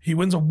 He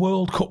wins a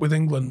World Cup with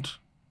England.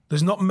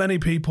 There's not many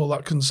people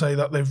that can say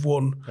that they've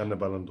won. And a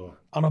Ballon d'Or.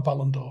 And a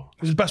Ballon d'Or.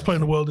 He was the best player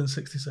in the world in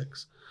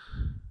 66.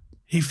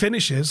 He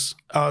finishes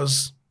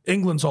as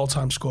England's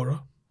all-time scorer.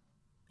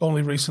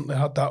 Only recently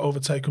had that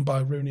overtaken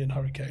by Rooney and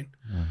Harry Kane.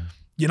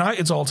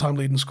 United's all-time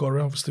leading scorer.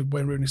 Obviously,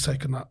 Wayne Rooney's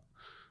taken that.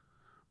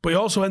 But he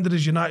also ended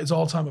as United's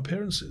all-time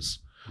appearances.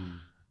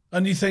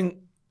 And you think,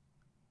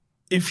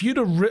 if you'd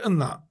have written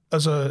that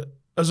as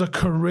a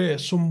career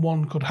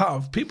someone could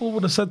have, people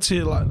would have said to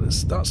you like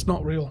this, that's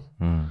not real.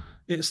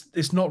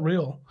 It's not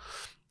real.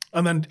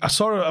 And then I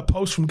saw a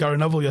post from Gary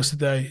Neville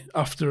yesterday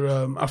after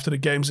the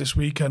games this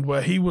weekend,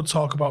 where he would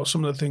talk about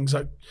some of the things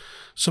that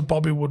Sir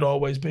Bobby would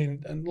always be.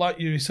 And like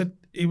you, he said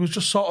he was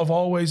just sort of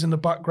always in the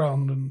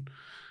background, and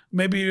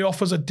maybe he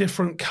offers a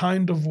different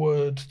kind of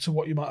word to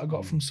what you might have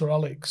got from Sir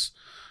Alex.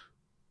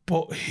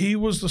 But he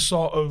was the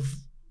sort of,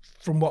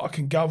 from what I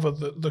can gather,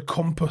 the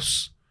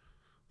compass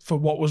for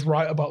what was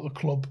right about the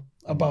club,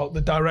 about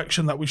the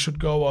direction that we should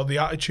go or the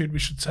attitude we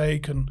should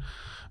take. And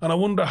I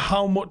wonder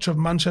how much of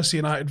Manchester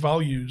United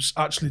values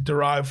actually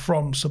derive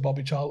from Sir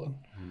Bobby Charlton.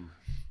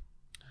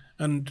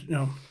 And, you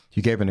know...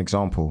 You gave an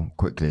example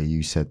quickly.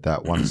 You said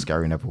that once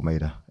Gary Neville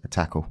made a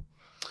tackle.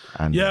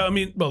 And yeah, I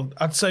mean, well,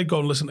 I'd say go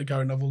and listen to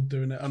Gary Neville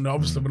doing it. And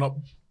obviously we're not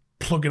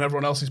plugging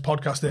everyone else's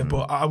podcast here,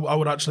 but I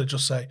would actually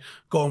just say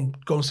go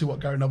and see what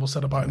Gary Neville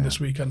said about him this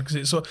weekend,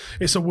 because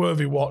it's a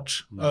worthy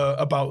watch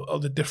about all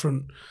the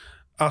different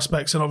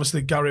aspects. And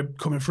obviously Gary,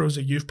 coming through as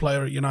a youth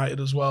player at United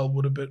as well,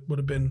 would have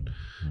been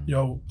you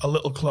know, a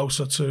little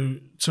closer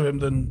to him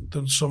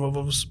than some of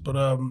us. But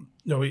you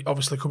know, he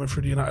obviously coming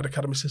through the United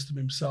Academy system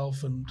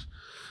himself, and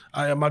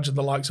I imagine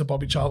the likes of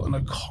Bobby Charlton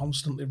are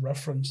constantly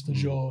referenced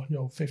as your, you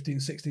know, 15,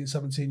 16,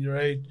 17-year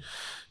age,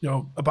 you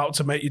know, about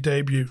to make your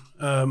debut,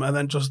 and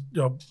then just,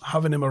 you know,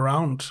 having him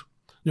around.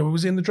 You know,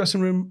 was he in the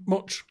dressing room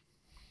much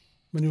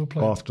when you were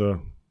playing? After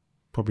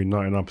probably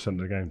 99% of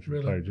the games we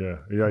Really? played, yeah.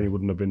 He only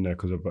wouldn't have been there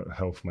because of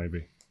health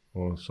maybe,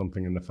 or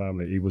something in the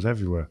family. He was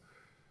everywhere.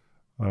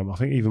 I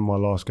think even my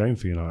last game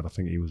for United, I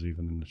think he was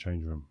even in the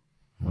change room.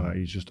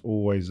 He's just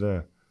always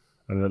there.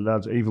 And the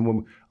lads, even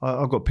when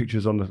I've got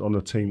pictures on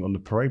the team on the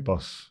parade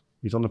bus.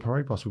 He's on the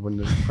parade bus with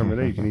the Premier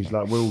League, and he's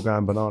like, we're all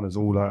going bananas,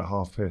 all like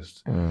half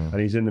pissed, and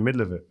he's in the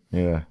middle of it.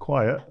 Yeah,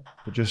 quiet,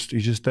 but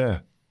he's just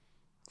there,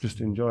 just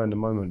enjoying the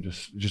moment,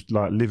 just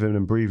like living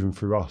and breathing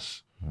through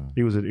us.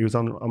 He was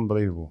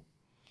unbelievable.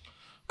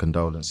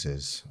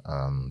 Condolences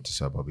to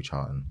Sir Bobby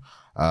Charlton.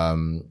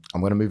 I'm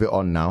going to move it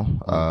on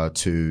now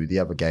to the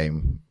other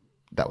game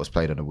that was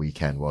played on the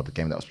weekend. Well, the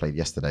game that was played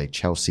yesterday: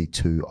 Chelsea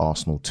 2,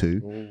 Arsenal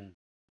 2.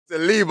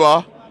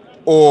 Saliba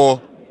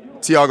or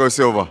Thiago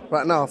Silva?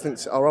 Right now, I think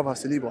I'd rather have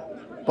Saliba.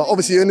 But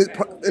obviously, in his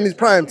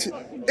prime,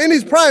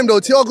 though,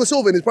 Thiago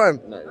Silva in his prime.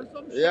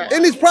 Yeah.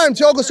 In his prime,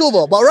 Thiago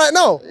Silva. But right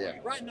now,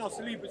 right now,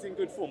 Saliba's in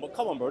good form. But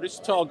come on, bro, this is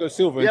Thiago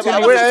Silva.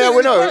 Yeah,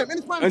 we know.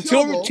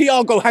 Until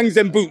Thiago hangs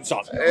them boots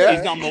up,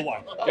 he's number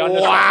one.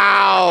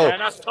 Wow. Yeah,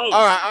 that's total.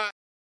 All right.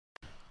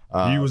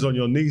 You was on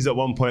your knees at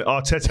one point.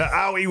 Arteta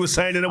out, he was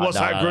saying in the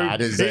WhatsApp group. I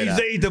didn't say that.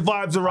 The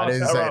vibes are I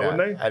didn't say that.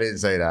 wouldn't they? I didn't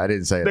say that.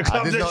 The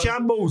club's in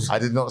shambles. I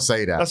did not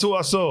say that. That's all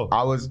I saw.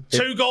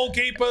 Two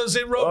goalkeepers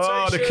in rotation.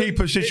 Oh, the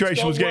keeper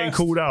situation was getting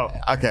called out.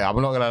 Okay, I'm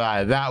not going to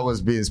lie. That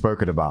was being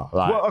spoken about.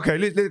 Like, well, okay,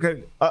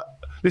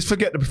 let's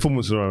forget the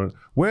performance of the moment.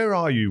 Where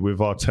are you with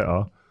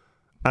Arteta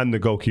and the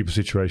goalkeeper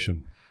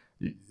situation?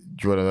 Do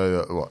you want to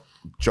know what?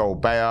 Joel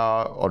Bayer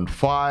on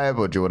 5,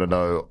 or do you want to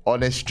know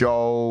Honest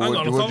Joel? Hang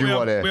on, what do you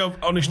want we have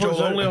Honest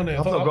Joel only on here.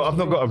 I've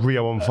not got a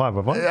Rio on 5,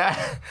 have I?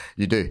 Yeah,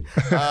 you do.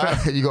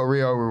 You got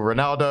Rio with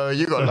Ronaldo.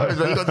 You got loads.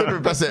 You got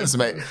different facets,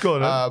 mate. Go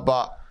on,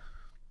 but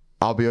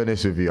I'll be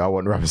honest with you. I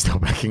want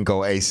Ramsdale back in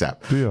goal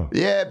ASAP. Do you?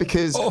 Yeah,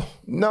 because look,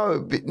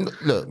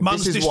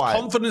 man's this is why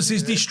confidence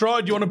is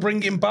destroyed. You want to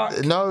bring him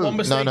back? No.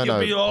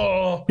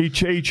 He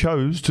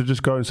chose to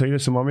just go and say,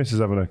 "Listen, my missus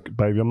having a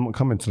baby. I'm not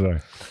coming today."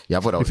 Yeah,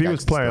 I thought if he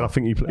was playing, I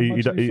think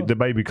the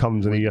baby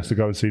comes and he has to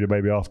go and see the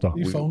baby after.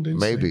 He phoned in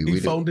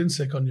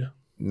sick on you.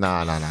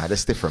 Nah.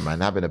 That's different,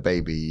 man. Having a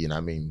baby, you know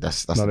what I mean?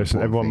 That's no,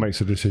 listen, everyone makes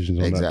the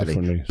decisions on that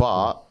differently.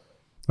 But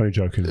only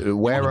joking. He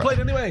played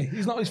anyway.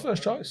 He's not his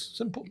first choice.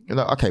 Simple.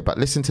 Okay, but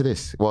listen to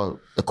this. Well,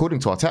 according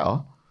to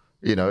Arteta,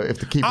 if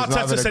the keeper's not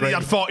having said he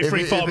had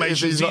 43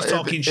 formations. He's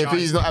talking shit. If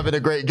he's not having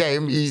a great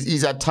game,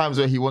 he's had times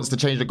where he wants to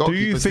change the goalkeeper.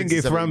 Do you think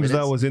if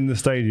Ramsdale was in the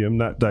stadium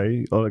that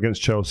day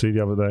against Chelsea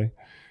the other day,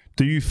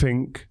 do you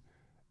think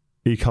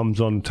he comes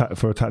on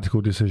for a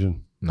tactical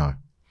decision? No,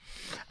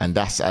 and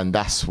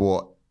that's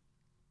what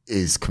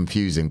is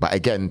confusing. But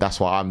again, that's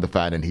why I'm the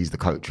fan and he's the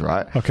coach,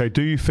 right? Okay.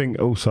 Do you think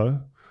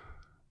also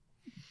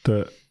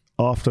that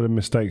after the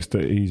mistakes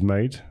that he's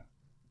made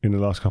in the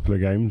last couple of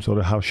games, or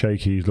how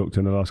shaky he's looked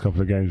in the last couple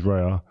of games,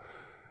 Raya,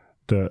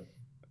 that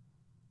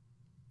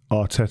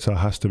Arteta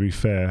has to be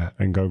fair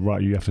and go,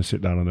 right, you have to sit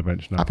down on the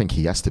bench now? I think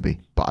he has to be,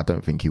 but I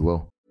don't think he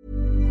will.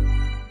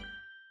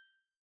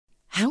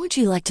 How would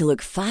you like to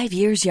look 5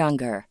 years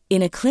younger?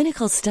 In a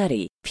clinical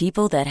study,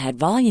 people that had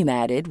volume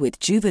added with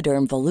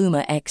Juvederm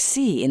Voluma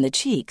XC in the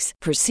cheeks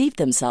perceived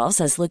themselves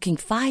as looking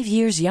 5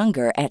 years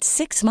younger at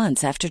 6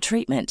 months after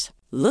treatment.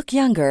 Look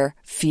younger,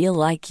 feel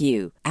like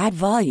you. Add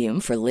volume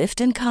for lift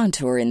and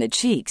contour in the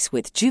cheeks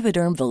with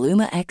Juvederm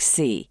Voluma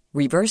XC.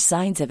 Reverse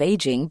signs of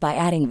aging by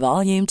adding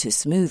volume to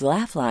smooth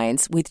laugh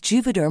lines with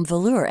Juvederm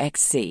Volure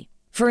XC.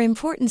 For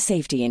important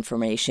safety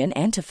information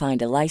and to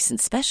find a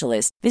licensed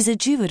specialist, visit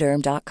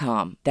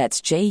Juvederm.com.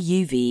 That's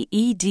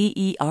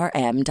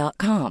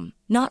JUVEDERM.com.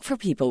 Not for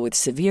people with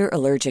severe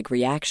allergic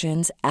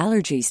reactions,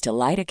 allergies to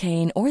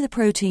lidocaine, or the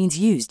proteins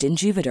used in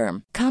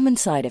Juvederm. Common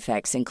side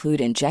effects include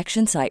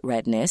injection site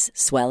redness,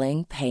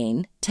 swelling,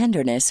 pain,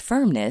 tenderness,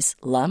 firmness,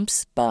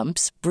 lumps,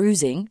 bumps,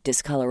 bruising,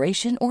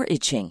 discoloration, or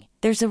itching.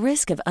 There's a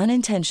risk of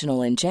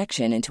unintentional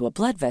injection into a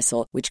blood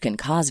vessel, which can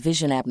cause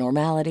vision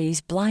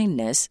abnormalities,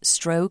 blindness,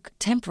 stroke,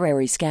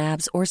 temporary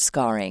scabs, or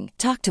scarring.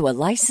 Talk to a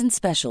licensed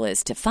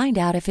specialist to find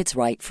out if it's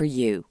right for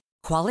you.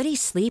 Quality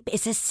sleep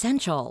is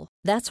essential.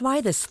 That's why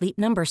the Sleep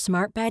Number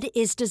Smart Bed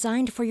is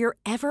designed for your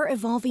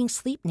ever-evolving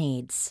sleep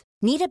needs.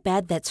 Need a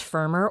bed that's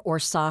firmer or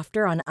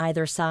softer on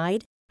either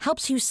side?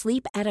 Helps you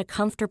sleep at a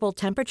comfortable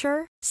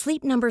temperature?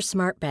 Sleep Number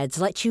Smart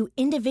Beds let you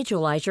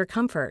individualize your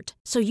comfort,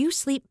 so you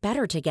sleep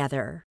better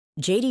together.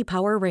 J.D.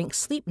 Power ranks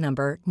Sleep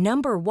Number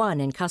number 1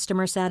 in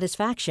customer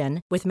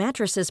satisfaction with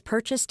mattresses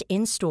purchased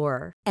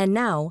in-store. And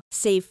now,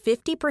 save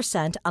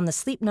 50% on the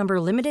Sleep Number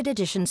Limited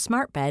Edition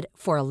Smart Bed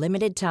for a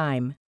limited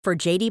time. For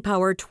J.D.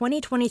 Power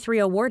 2023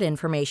 award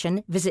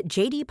information, visit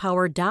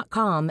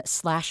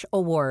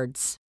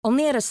jdpower.com/awards.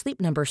 Only at a Sleep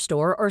Number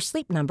store or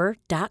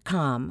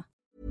sleepnumber.com.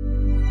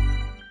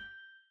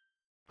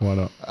 Why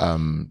not?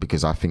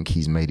 Because I think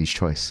he's made his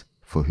choice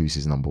for who's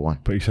his number one.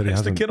 But he said he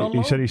hasn't.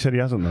 He said he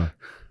hasn't though.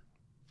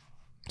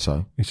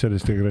 So he said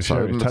it's going to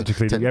show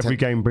tactically. Every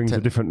game brings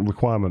a different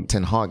requirement.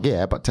 Ten Hag,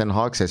 yeah, but Ten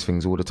Hag says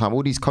things all the time.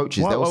 All these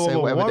coaches, they'll say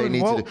whatever they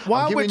need to do.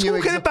 Why are we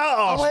talking about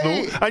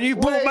Arsenal and you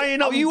brought Man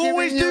United? You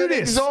always do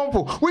this.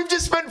 Example. We've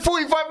just spent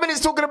 45 minutes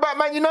talking about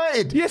Man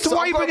United. Yeah, so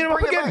why are you bringing it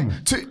up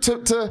again?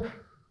 To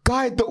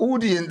guide the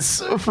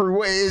audience through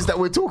what it is that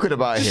we're talking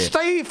about here.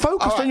 Stay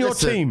focused on your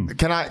team.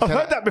 I've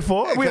heard that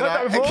before. We heard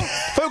that before.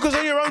 Focus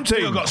on your own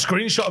team. I've got a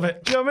screenshot of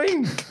it. Do you know what I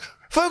mean?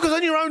 Focus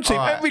on your own team.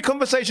 Right. Every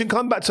conversation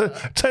come back to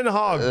Ten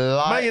Hag,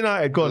 Man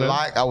United. Go on,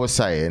 like I was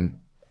saying,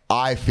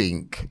 I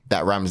think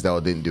that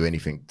Ramsdale didn't do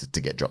anything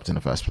to get dropped in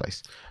the first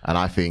place, and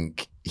I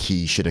think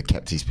he should have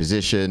kept his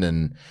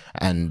position.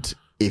 And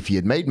if he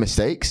had made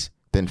mistakes,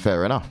 then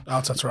fair enough.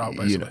 Arteta out,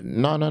 basically.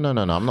 No.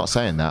 I'm not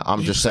saying that.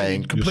 I'm just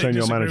saying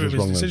your manager's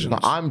wrong. No,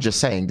 I'm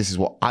just saying this is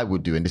what I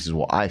would do and this is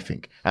what I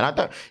think. And I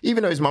don't,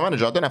 even though he's my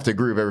manager, I don't have to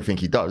agree with everything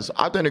he does.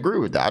 I don't agree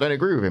with that. I don't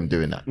agree with him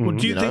doing that. Well,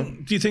 do you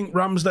think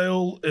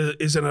Ramsdale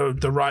is in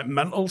the right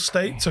mental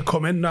state to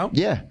come in now?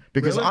 Yeah,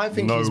 because really?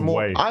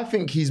 I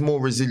think he's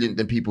more resilient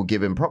than people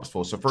give him props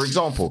for. So, for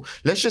example,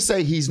 let's just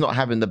say he's not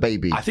having the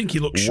baby. I think he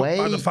looks shocked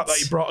by the fact that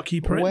he brought a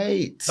keeper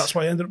in. That's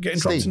why he ended up getting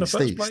dropped in the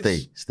first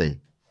place. Stay.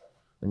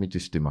 Let me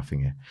just do my thing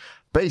here.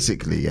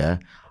 Basically,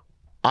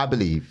 I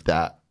believe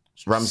that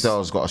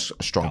Ramsdale's got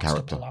a strong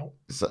character.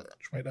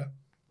 Right there.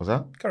 What's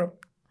that? Carry on.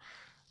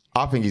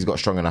 I think he's got a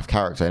strong enough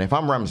character. And if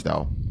I'm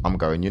Ramsdale, I'm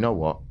going, you know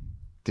what?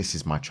 This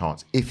is my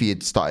chance. If he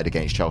had started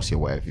against Chelsea or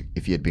whatever,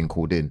 if he had been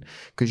called in.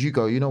 Because you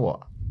go, you know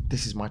what?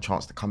 This is my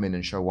chance to come in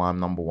and show why I'm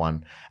number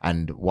one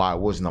and why I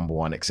was number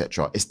one,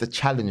 etc. It's the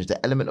challenge. The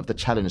element of the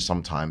challenge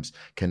sometimes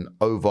can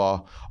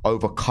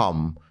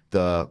overcome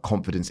the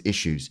confidence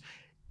issues.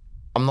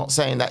 I'm not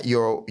saying that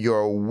you're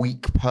a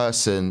weak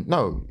person.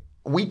 No,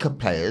 weaker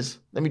players,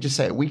 let me just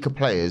say it, weaker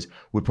players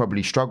would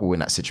probably struggle in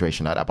that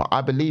situation like that. But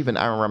I believe in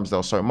Aaron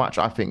Ramsdale so much.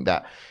 I think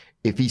that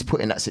if he's put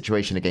in that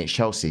situation against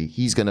Chelsea,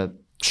 he's going to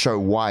show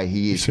why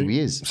he is who he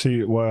is.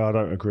 See, well, I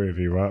don't agree with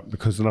you, right?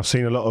 Because I've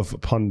seen a lot of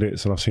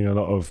pundits and I've seen a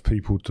lot of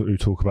people who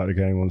talk about the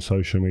game on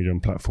social media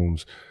and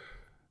platforms.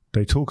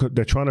 They're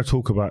trying to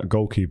talk about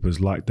goalkeepers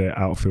like they're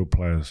outfield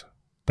players.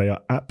 They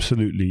are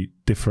absolutely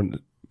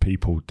different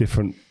people,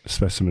 different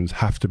specimens,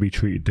 have to be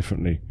treated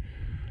differently.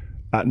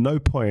 At no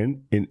point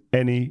in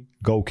any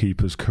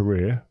goalkeeper's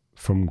career,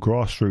 from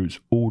grassroots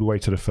all the way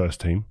to the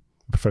first team,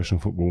 professional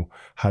football,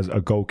 has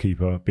a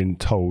goalkeeper been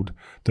told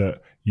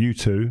that you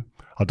two,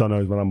 I don't know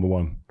who's my number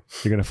one,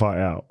 you're going to fight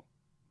it out.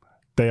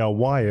 They are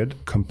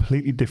wired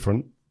completely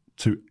different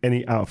to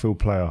any outfield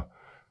player.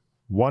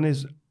 One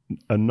is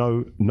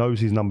knows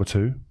he's number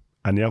two,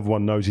 and the other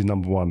one knows he's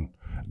number one.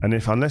 And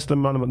unless the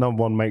number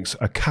one makes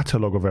a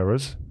catalogue of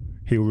errors,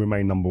 he will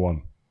remain number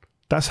one.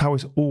 That's how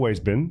it's always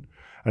been.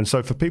 And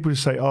so for people to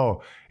say,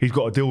 oh, he's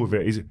got to deal with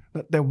it,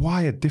 they're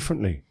wired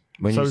differently.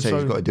 When you say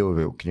he's got to deal with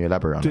it, can you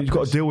elaborate on that? He's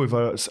got to deal with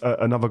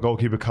another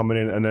goalkeeper coming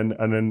in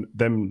and then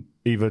them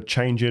either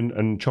changing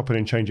and chopping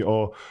and changing,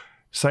 or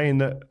saying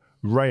that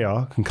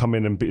Raya can come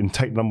in and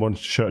take number one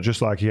shirt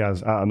just like he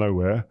has out of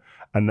nowhere,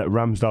 and that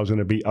Ramsdale's going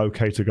to be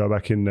okay to go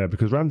back in there,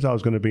 because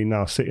Ramsdale's going to be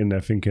now sitting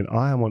there thinking,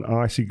 I am on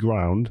icy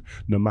ground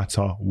no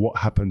matter what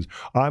happens.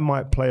 I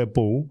might play a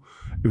ball,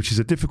 which is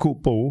a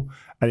difficult ball,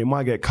 and it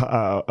might get cut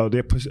out, or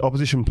the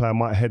opposition player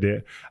might head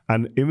it,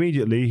 and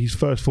immediately his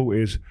first thought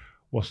is,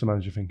 what's the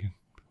manager thinking?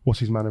 What's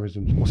his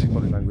mannerisms? What's his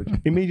body language?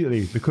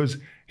 Immediately, because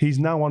he's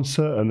now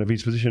uncertain of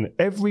his position.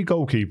 Every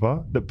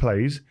goalkeeper that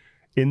plays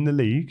in the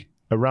league,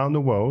 around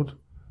the world,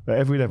 at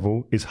every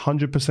level, is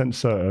 100%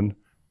 certain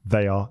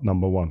they are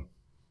number one.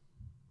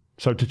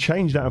 So to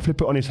change that and flip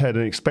it on his head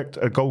and expect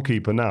a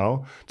goalkeeper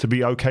now to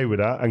be okay with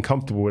that and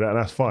comfortable with that, and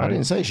that's fine. I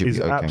didn't say he should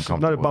be okay and comfortable.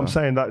 No, but I'm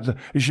saying that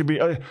he should be,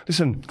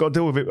 listen, got to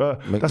deal with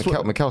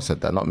it. Mikel said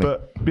that, not me.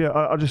 But yeah,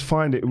 I just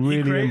find it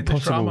really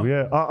impossible.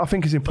 Yeah, I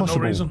think it's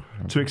impossible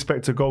to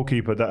expect a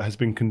goalkeeper that has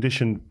been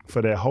conditioned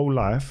for their whole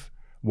life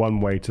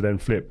one way to then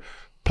flip.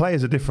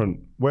 Players are different.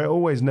 We're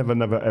always never,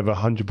 ever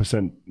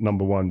 100%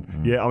 number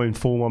one. Yeah, I'm in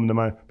form, I'm the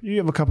man. But you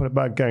have a couple of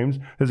bad games,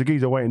 there's a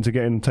geezer waiting to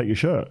get in and take your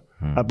shirt.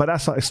 But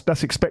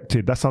that's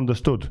expected, that's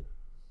understood.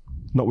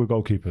 Not with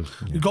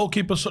goalkeepers. The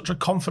goalkeeper's such a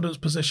confidence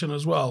position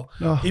as well,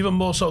 even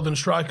more so than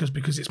strikers,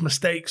 because it's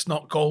mistakes,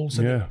 not goals.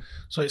 Yeah.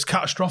 So it's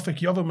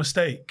catastrophic. You have a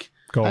mistake.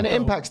 And it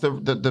impacts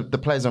the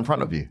players in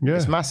front of you. Yeah.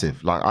 It's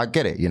massive. Like, I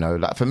get it,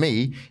 Like, for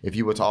me, if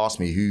you were to ask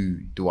me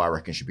who do I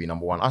reckon should be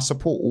number one, I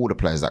support all the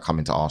players that come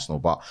into Arsenal,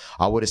 but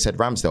I would have said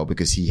Ramsdale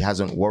because he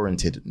hasn't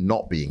warranted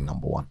not being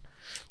number one.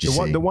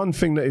 The one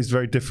thing that is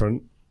very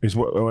different is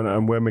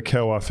where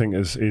Mikel, I think,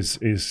 has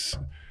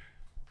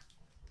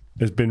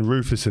been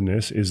ruthless in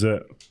this, is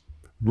that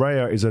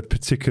Raya is a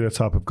particular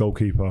type of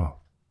goalkeeper.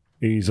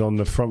 He's on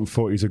the front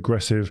foot, he's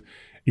aggressive,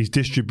 his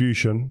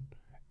distribution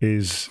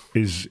is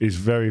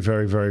very,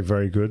 very, very,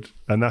 very good.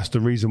 And that's the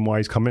reason why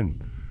he's come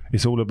in.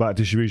 It's all about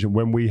distribution.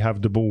 When we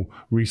have the ball,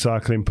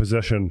 recycling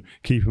possession,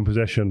 keeping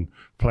possession,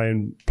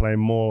 playing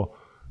more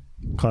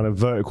kind of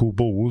vertical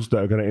balls that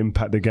are going to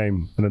impact the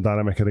game and the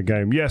dynamic of the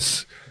game.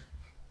 Yes,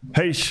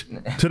 H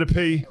to the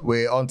P.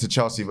 We're on to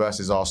Chelsea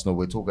versus Arsenal.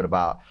 We're talking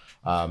about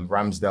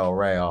Ramsdale,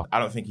 Raya. I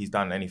don't think he's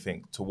done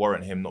anything to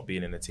warrant him not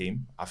being in the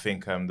team. I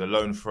think the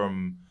loan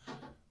from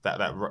that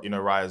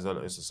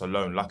Raya is just a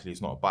loan. Luckily,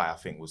 it's not a buy. I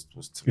think was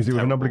is it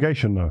with an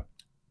obligation though?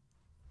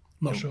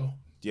 Not sure.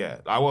 Yeah,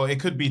 well, it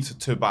could be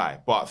to buy,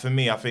 but for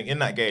me, I think in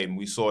that game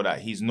we saw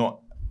that he's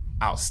not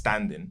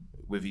outstanding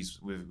with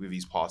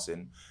his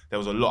passing. There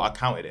was a lot. I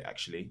counted it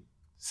actually,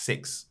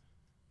 6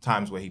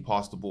 times where he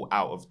passed the ball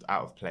out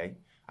of play.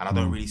 And I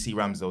don't really see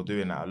Ramsdale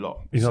doing that a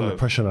lot. He's under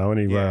pressure now,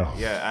 isn't he?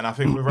 Yeah. And I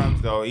think with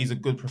Ramsdale, he's a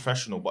good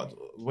professional. But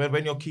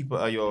when your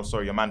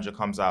your manager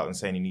comes out and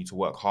saying you need to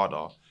work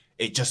harder,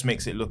 it just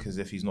makes it look as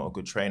if he's not a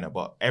good trainer.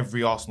 But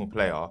every Arsenal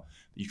player,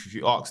 if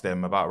you ask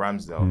them about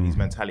Ramsdale, his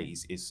mentality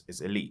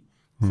is elite.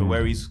 For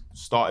where he's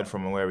started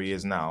from and where he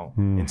is now,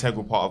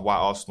 integral part of why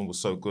Arsenal was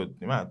so good,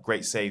 the amount of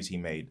great saves he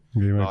made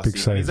last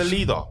season. He's a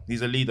leader.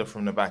 He's a leader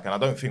from the back. And I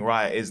don't think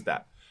Raya is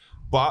that.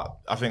 But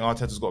I think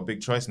Arteta's got a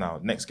big choice now.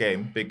 Next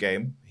game, big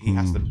game, he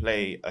has to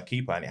play a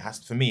keeper, and it has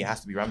to be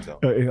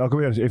Ramsdale. I'll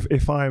be honest.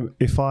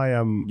 If I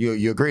am,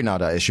 you agree now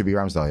that it should be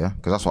Ramsdale, yeah?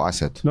 Because that's what I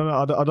said. No,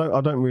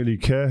 I don't really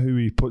care who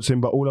he puts in.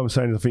 But all I'm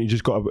saying is, I think you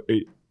just got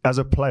to, as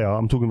a player,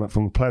 I'm talking about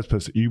from a player's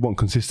perspective. You want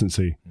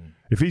consistency.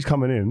 If he's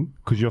coming in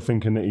because you're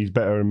thinking that he's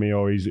better than me,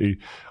 or I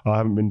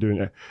haven't been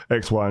doing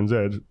X, Y, and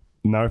Z.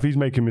 Now, if he's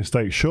making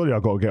mistakes, surely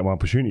I've got to get my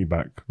opportunity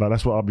back. Like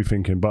that's what I'll be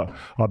thinking. But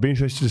I'd be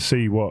interested to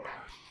see what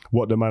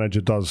the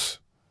manager does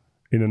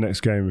in the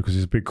next game, because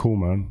it's a big call,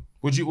 man.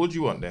 What do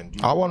you want then?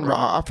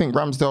 I think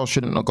Ramsdale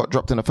shouldn't have got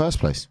dropped in the first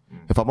place.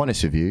 If I'm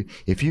honest with you,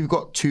 if you've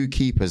got 2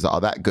 keepers that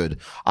are that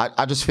good,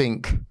 I just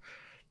think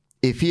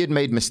if he had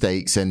made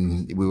mistakes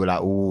and we were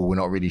like, oh, we're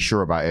not really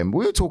sure about him,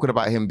 we were talking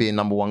about him being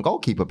number 1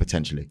 goalkeeper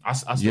potentially. I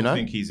still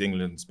think he's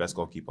England's best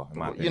goalkeeper, in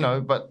my opinion. You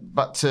know,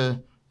 but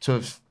to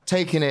have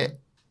taken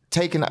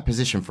that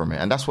position from it,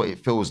 and that's what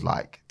it feels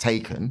like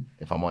taken,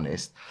 if I'm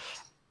honest.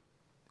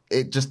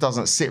 It just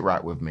doesn't sit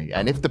right with me.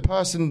 And if the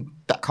person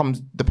that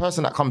comes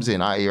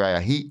in,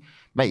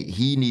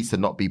 he needs to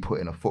not be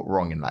putting a foot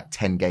wrong in like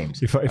 10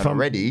 games. If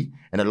already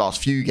in the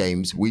last few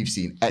games, we've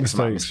seen X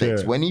amount of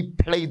mistakes. Yeah. When he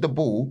played the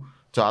ball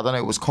to, I don't know,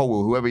 it was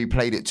Colwell, whoever he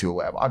played it to or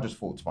whatever, I just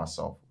thought to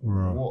myself,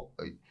 what?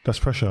 That's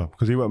pressure,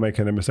 because he weren't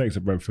making any mistakes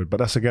at Brentford. But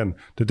that's, again,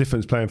 the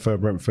difference playing for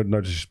Brentford,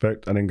 no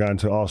disrespect, and then going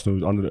to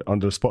Arsenal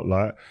under the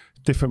spotlight.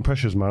 Different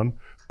pressures, man.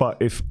 But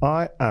if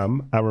I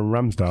am Aaron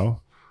Ramsdale,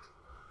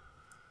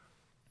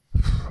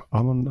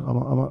 I'm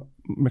at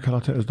Mikel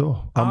Arteta's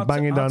door. I'm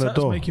banging down the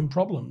door. Making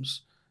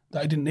problems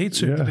that he didn't need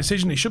to. Yeah. The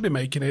decision he should be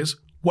making is,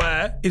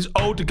 where is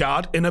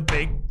Odegaard in a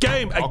big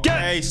game again?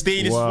 Okay,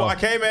 Steve, this is what I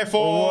came here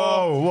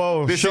for.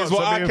 Whoa. This is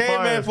what I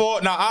came here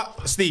for. Now,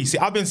 Steve, see,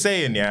 I've been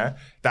saying,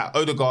 that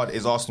Odegaard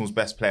is Arsenal's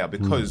best player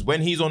because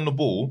when he's on the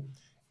ball,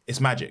 it's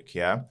magic,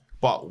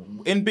 But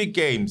in big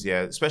games,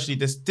 especially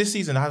this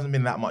season, there hasn't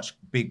been that much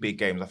big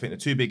games. I think the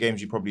 2 big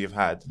games you probably have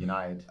had.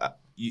 United,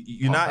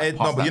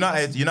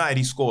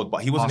 he scored,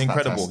 but he wasn't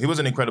incredible. He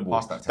wasn't incredible.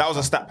 That was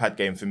a stat pad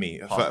game for me,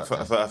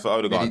 for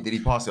Odegaard. Did he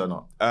pass it or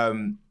not?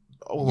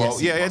 Yes,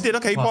 he did.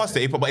 Okay, he passed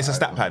it, but it's a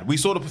stat pad. We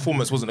saw the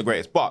performance wasn't the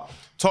greatest, but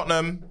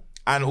Tottenham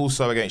and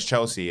also against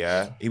Chelsea,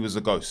 he was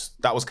a ghost.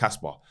 That was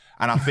Casper.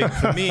 And I think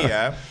for me,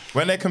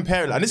 when they're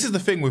comparing, and this is the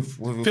thing with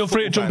feel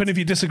free to jump in if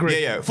you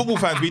disagree. Football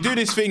fans, we do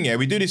this thing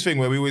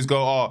where we always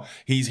go,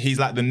 he's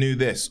like the new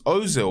this.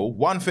 Ozil,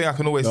 one thing I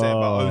can always say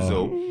about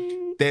Ozil,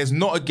 there's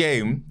not a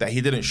game that he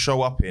didn't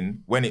show up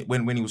in when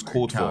he was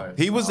called for.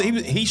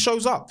 He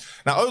shows up.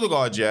 Now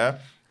Odegaard,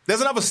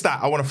 there's another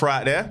stat I want to throw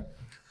out there,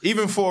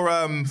 even for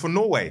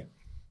Norway.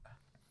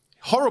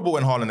 Horrible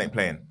when Haaland ain't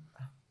playing.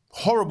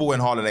 So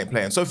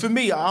for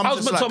me,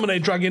 how's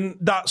McTominay dragging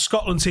that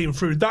Scotland team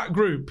through that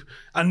group,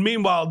 and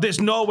meanwhile this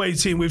Norway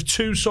team with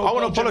 2 I want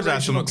to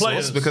apologise to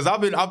McSauce because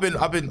I've been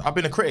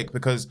a critic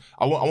because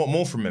I want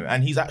more from him,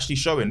 and he's actually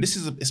showing this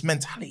is it's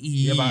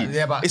mentality.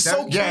 But it's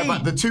okay. Yeah,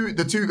 but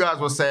the two guys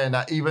were saying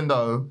that even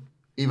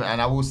and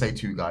I will say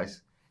 2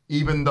 guys,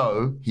 even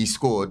though he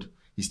scored,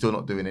 he's still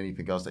not doing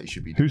anything else that he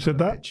should be doing. Who said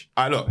that?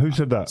 Look, who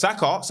said that?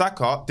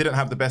 Saka didn't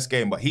have the best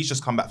game, but he's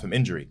just come back from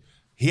injury.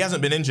 He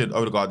hasn't been injured,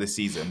 Odegaard, this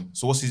season.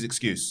 So what's his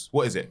excuse?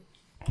 What is it?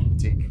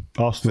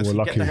 Arsenal were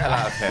lucky. Get the hell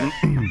out of here.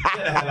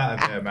 Get the hell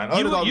out of here, man.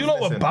 You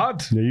lot were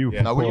bad.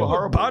 No, we were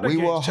horrible. We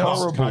were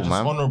horrible,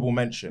 man. Honourable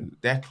mention.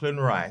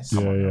 Declan Rice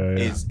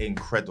is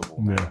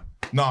incredible, man. Yeah.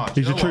 No,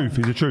 he's the truth.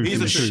 He's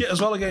the shit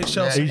as well against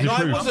Chelsea. He's the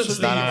truth.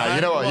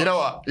 No. You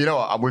know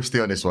what? I'm with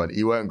Steve on this one.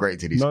 He weren't great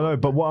till he scored. No,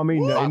 but what I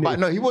mean...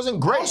 No, he wasn't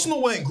great.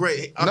 Arsenal weren't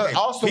great. Okay. No,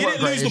 Arsenal weren't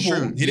great.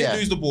 He didn't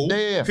lose the ball.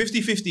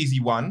 50-50s he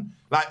won.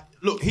 Like,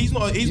 look, he's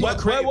not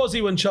creative. Where was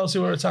he when Chelsea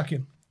were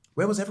attacking?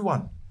 Where was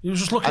everyone? He was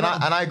just looking and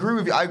I agree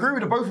with you. I agree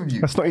with the both of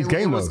you. That's not his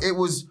game, though. It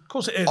was... Of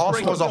course it is.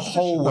 Arsenal as a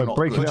whole were not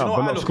breaking good. it up,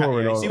 but not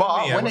scoring.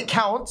 But when it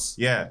counts,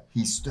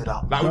 he stood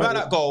up. Like, without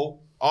that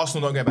goal,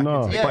 Arsenal don't get back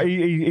into it. But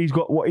he's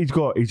got what he's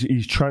got.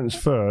 He's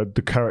transferred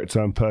the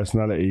character and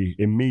personality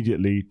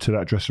immediately to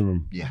that dressing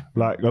room. Yeah.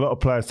 Like, a lot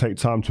of players take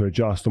time to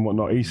adjust and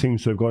whatnot. He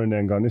seems to have gone in there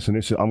and gone, listen,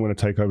 I'm going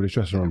to take over this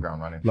dressing room.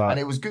 Ground running. And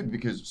it was good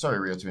because, sorry,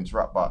 Rio, to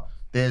interrupt, but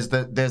there's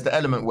the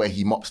element where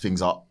he mops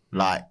things up.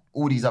 Like,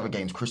 all these other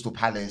games, Crystal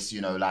Palace,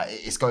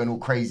 it's going all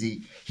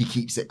crazy. He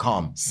keeps it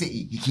calm.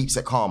 City, he keeps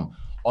it calm.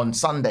 On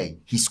Sunday,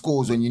 he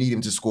scores when you need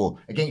him to score.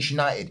 Against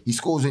United, he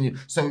scores when you...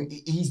 So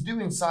he's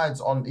doing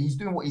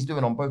what he's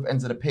doing on both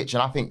ends of the pitch.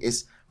 And I think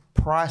it's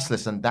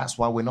priceless, and that's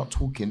why we're not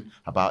talking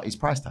about his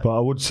price tag. But I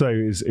would say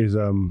is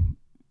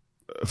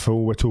for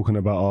all we're talking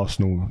about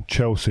Arsenal,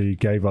 Chelsea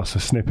gave us a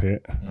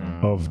snippet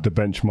of the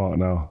benchmark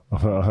now.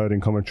 I heard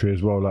in commentary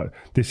as well, like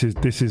this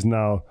is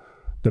now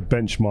the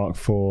benchmark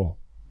for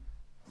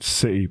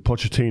City.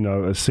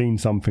 Pochettino has seen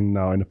something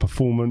now in the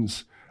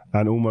performance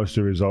and almost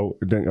the result.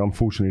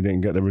 Unfortunately,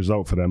 didn't get the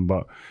result for them,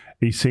 but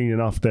he's seen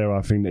enough there,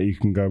 I think, that you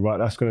can go, right,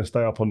 that's going to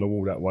stay up on the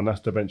wall, that one.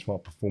 That's the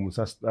benchmark performance.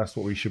 That's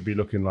what we should be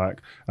looking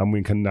like. And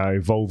we can now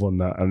evolve on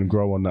that and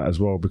grow on that as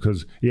well,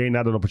 because he ain't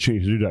had an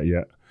opportunity to do that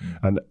yet.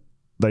 And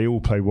they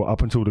all played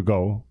up until the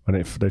goal, and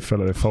they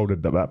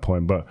folded at that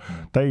point. But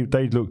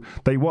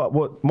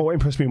what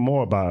impressed me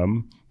more about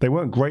them, they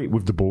weren't great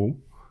with the ball,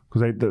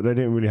 because they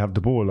didn't really have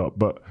the ball a lot,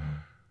 but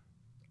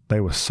they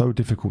were so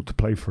difficult to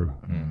play through.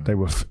 They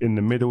were in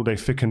the middle. They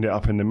thickened it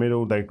up in the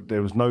middle.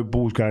 There was no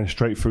balls going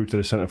straight through to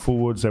the centre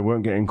forwards. They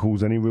weren't getting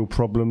caused any real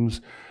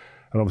problems.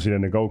 And obviously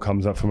then the goal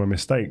comes up from a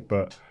mistake.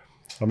 But,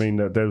 I mean,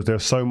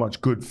 there's so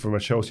much good from a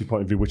Chelsea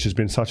point of view, which has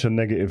been such a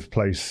negative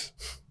place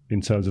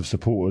in terms of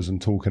supporters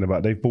and talking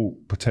about. They've bought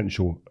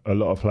potential. A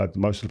lot of players,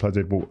 most of the players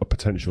they've bought a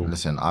potential.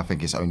 Listen, I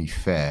think it's only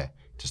fair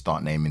to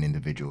start naming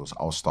individuals.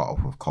 I'll start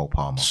off with Cole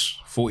Palmer.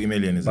 40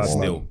 million is a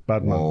steal.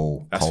 Bad man.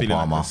 Whoa, That's Cole feeling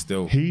Palmer. like a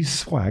steal. He's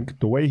swag.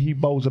 The way he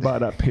bowls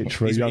about that pitch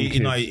for a young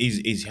kid.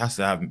 He has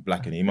to have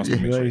black in it. He must be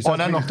mixed race. On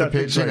and off the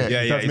pitch, innit?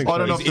 Yeah.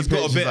 On and off the pitch. He's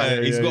got a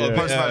bit. He's got a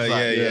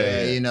bit.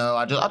 Yeah. You know,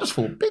 I just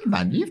thought, big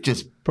man, you've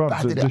just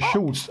batted the it up.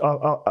 shorts.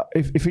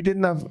 If he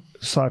didn't have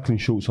cycling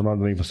shorts on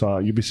underneath the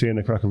side, you'd be seeing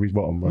the crack of his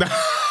bottom, bro.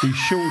 His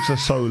shorts are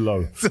so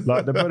low.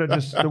 Like the brother,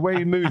 just the way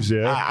he moves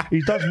here,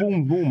 he does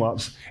warm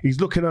ups.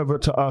 He's looking over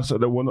to us,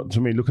 not to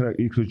me, looking at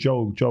because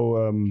Joel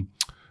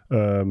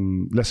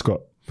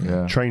Lescott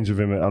trains with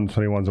him at under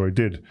 21s, or he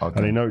did,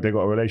 and they know they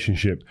got a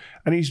relationship.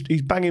 And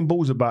he's banging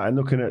balls about and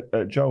looking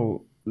at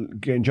Joel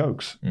getting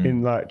jokes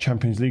in like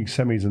Champions League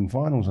semis and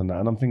finals and that.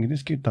 And I'm thinking,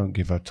 this kid don't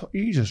give a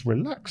he just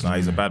relaxed. Nah,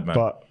 he's a bad man.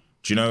 But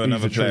do you know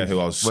another player who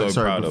I was so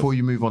proud of? Before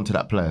you move on to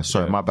that player,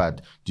 my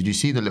bad. Did you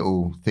see the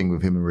little thing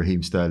with him and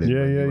Raheem Sterling?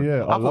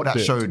 Yeah. I thought that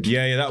showed.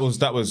 Yeah, that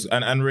was,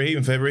 and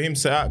Raheem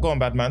said, "Go on,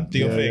 bad man, do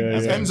your thing."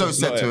 Enzo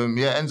said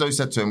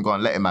to him, "Go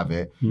on, let him have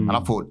it." And I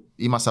thought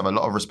he must have a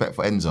lot of respect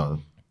for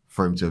Enzo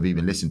for him to have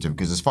even listened to him,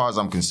 because as far as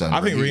I'm concerned, I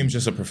think Raheem's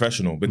just a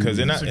professional, because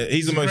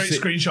he's the most great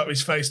screenshot of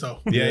his face though.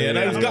 He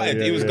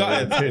was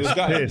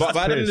gutted. But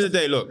at the end of the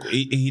day, look,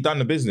 he done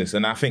the business,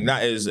 and I think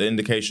that is an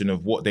indication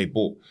of what they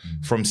bought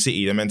from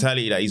City, the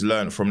mentality that he's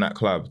learned from that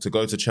club to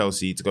go to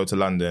Chelsea, to go to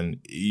London.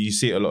 You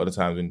see it a lot of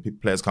the times when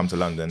players come to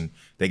London,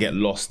 they get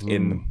lost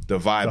in the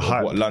vibe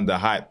of what London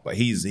hype, but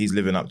he's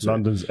living up to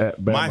London's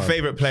it. My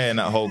favourite player in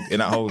that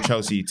whole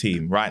Chelsea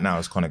team right now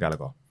is Conor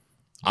Gallagher.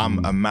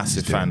 I'm a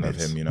massive fan of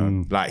him, you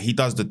know. Like, he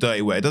does the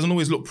dirty work. It doesn't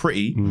always look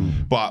pretty,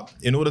 but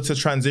in order to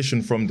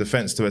transition from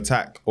defence to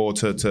attack, or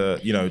to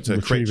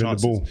create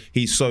chances,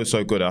 he's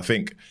so good. I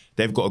think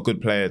they've got a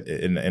good player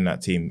in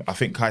that team. I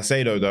think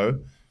Caicedo, though,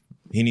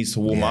 he needs to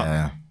warm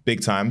up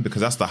big time,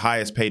 because that's the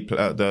highest paid,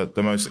 the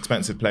most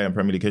expensive player in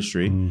Premier League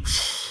history,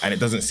 and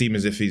it doesn't seem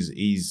as if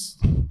he's.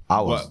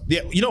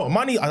 You know what,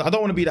 money. I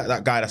don't want to be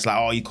that guy that's like,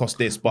 oh, he cost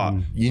this, but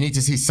you need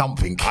to see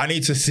something. I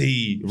need to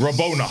see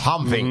Rabona.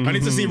 Something. I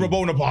need to see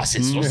Rabona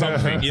passes or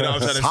something. You know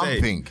what I'm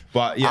trying to say?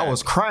 But yeah, I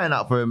was crying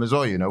out for him as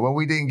well. You know, when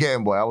we didn't get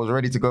him, boy, I was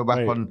ready to go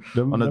back on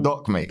the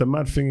dock, mate. The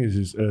mad thing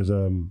is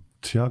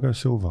Thiago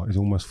Silva is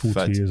almost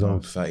 40 years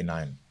old.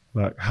 39.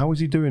 Like, how is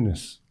he doing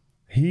this?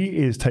 He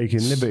is taking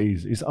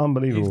liberties. It's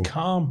unbelievable. He's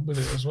calm with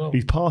it as well.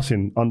 He's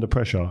passing under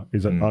pressure.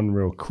 Is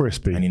unreal,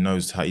 crispy, and he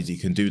knows how he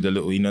can do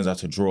He knows how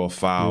to draw a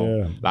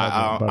foul.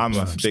 Yeah, I'm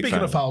a big Speaking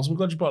fan of fouls, I'm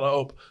glad you brought that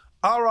up.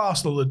 Are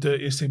Arsenal the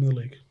dirtiest team in the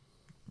league?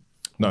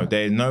 No,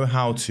 they know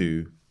how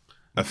to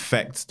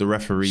affect the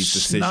referee's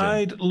decision.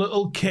 Snide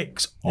little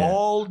kicks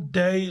all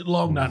day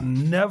long that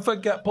never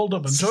get pulled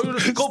up. And so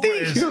the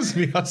culprit is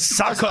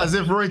Saka. As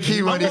if Roy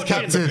Keane was his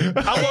captain.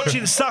 I'm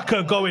watching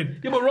Saka going,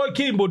 yeah, but Roy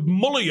Keane would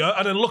muller you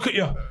and then look at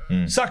you.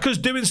 Saka's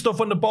doing stuff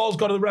when the ball's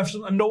got to the refs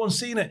and no one's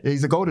seen it.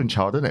 He's a golden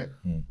child, isn't it?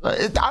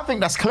 I think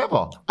that's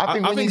clever. I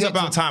think it's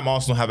about time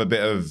Arsenal have a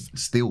bit of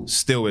steel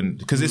in,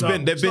 because it's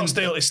not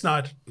steel, it's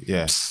snide.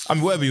 Yeah, I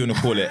mean, whatever you want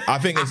to call it. I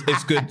think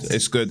it's good.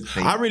 It's good.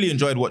 I really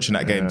enjoyed watching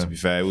that game. To be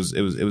fair, it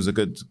was a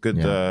good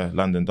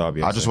London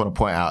derby. I just want to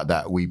point out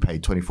that we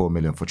paid 24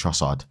 million for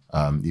Trossard,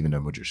 even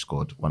though Mudryk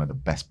scored. One of the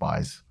best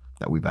buys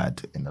that we've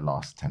had in the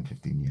last 10,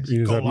 15 years.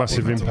 He's had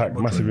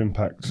massive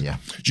impact. Yeah.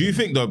 Do you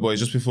think, though, boys,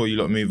 just before you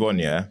lot move on,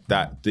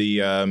 that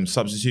the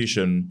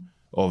substitution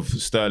of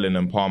Sterling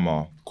and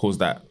Palmer caused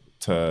their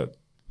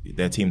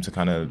team to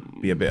kind of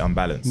be a bit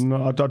unbalanced?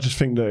 No, I just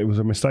think that it was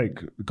a mistake.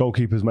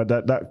 Goalkeepers made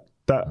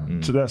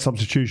that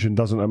substitution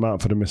doesn't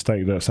amount for the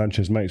mistake that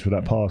Sanchez makes with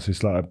that pass.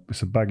 It's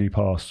a baggy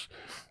pass,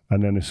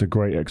 and then it's a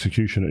great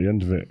execution at the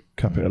end of it,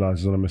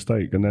 capitalises on a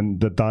mistake. And then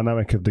the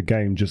dynamic of the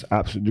game just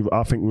absolutely,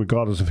 I think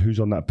regardless of who's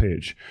on that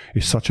pitch,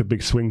 it's such a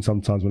big swing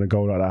sometimes when a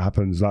goal like that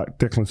happens. Like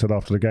Declan said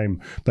after the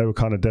game, they were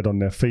kind of dead on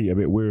their feet, a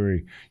bit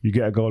weary. You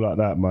get a goal like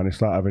that, man,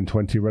 it's like having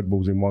 20 Red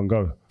Bulls in one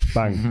go.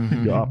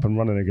 bang, you're up and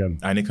running again.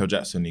 And Nico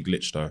Jackson, he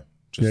glitched though.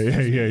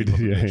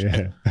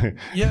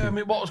 Yeah, I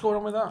mean, what was going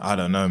on with that? I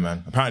don't know,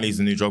 man. Apparently, he's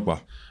the new Drogba.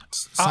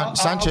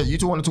 Sanchez, you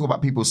two want to talk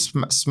about people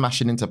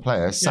smashing into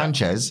players. Yeah.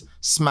 Sanchez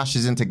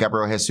smashes into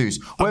Gabriel Jesus.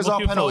 Where's our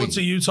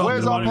penalty?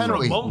 Where's our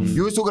penalty?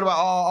 You was talking about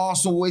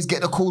Arsenal always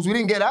get the calls. We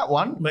didn't get that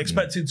one. I'm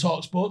expecting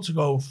TalkSport to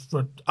go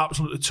for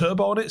absolutely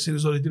turbo on it, seeing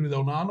as though they did with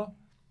Onana.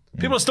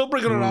 People are still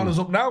bringing Onana's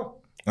up now.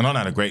 Onana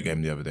had a great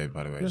game the other day,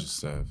 by the way. Yeah.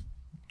 Just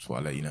what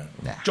I let you know.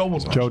 Joe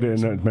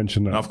didn't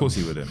mention that. No, of course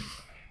he wouldn't.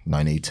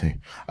 No need to.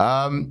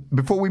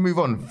 Before we move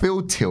on,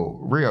 field tilt.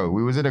 Rio,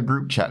 we was in a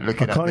group chat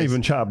looking at this. I can't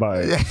even chat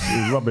about it.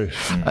 It's rubbish.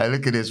 Hey,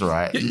 look at this,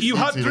 right? You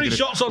had 3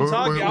 shots on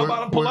target. How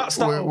about I pull that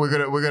stat? We're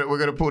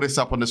gonna pull this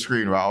up on the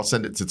screen, right? I'll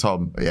send it to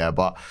Tom. Yeah,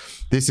 but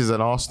this is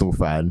an Arsenal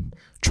fan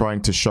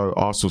trying to show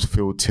Arsenal's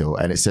field tilt,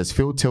 and it says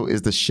field tilt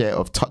is the share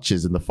of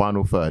touches in the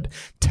final third,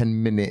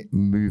 10-minute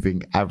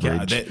moving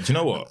average. Yeah, do you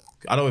know what?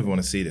 I don't even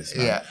want to see this.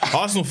 Man. Yeah,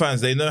 Arsenal fans,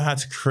 they know how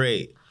to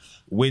create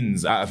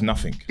wins out of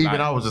nothing. Even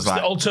I was just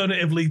like, the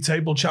alternative league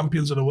table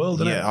champions of the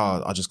world, isn't it?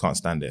 Yeah, I just can't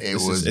stand it.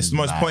 It's the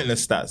most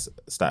pointless stat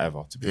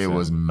ever, to be fair. It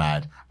was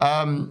mad.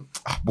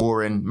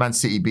 Boring. Man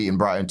City beating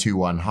Brighton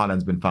 2-1.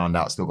 Haaland's been found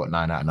out, still got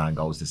 9 out of 9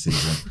 goals this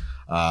season.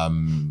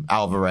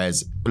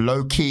 Alvarez,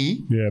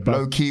 low-key,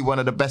 one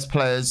of the best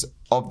players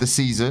of the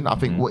season. I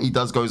think what he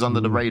does goes under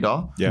the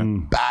radar. Yeah.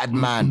 Bad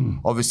man.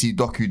 Obviously,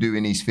 Doku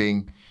doing his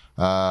thing.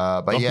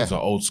 But Doku's an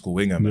old school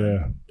winger, man.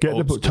 Yeah. Get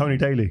the book, Tony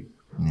Daly.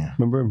 Yeah.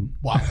 Remember him?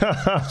 Wow,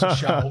 that's a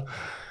shout.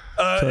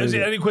 Is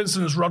it any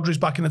coincidence Rodri's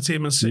back in the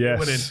team and City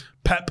winning?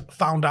 Pep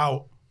found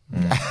out.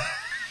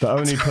 The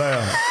only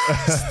player.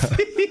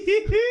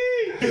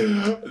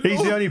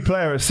 He's the only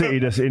player at City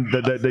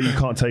that you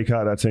can't take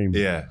out of that team.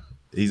 Yeah.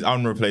 He's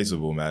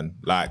unreplaceable, man.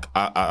 Like,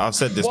 I've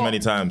said this many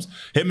times.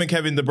 Him and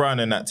Kevin De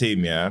Bruyne in that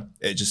team,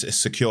 it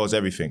secures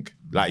everything.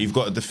 Like, you've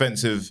got a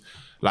defensive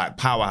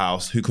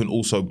powerhouse who can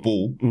also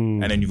ball,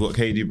 and then you've got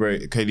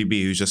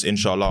KDB who's just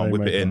inshallah and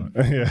whip it in,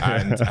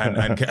 and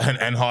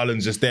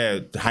Haaland's just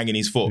there hanging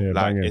his foot.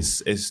 I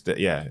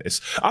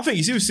think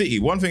you see with City,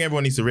 one thing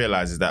everyone needs to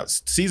realise is that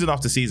season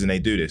after season they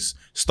do this.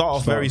 Start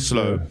off very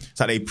slow. It's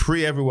like they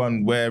pre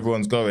everyone where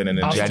everyone's going, and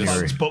then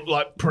January book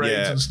like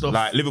parades and stuff.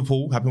 Like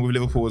Liverpool happened with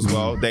Liverpool as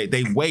well.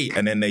 They wait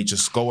and then they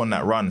just go on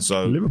that run.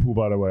 So Liverpool,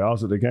 by the way, I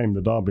was at the game,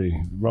 the derby,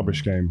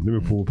 rubbish game.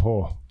 Liverpool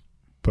poor.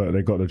 But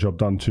they got the job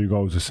done. 2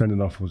 goals. The sending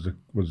off was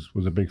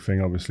a big thing,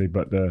 obviously.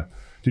 But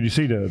did you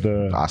see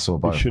the? I saw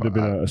both. It should have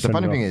been a the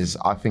funny thing is,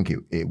 I think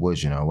it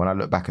was. When I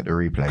look back at the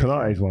replay,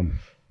 Konate's one.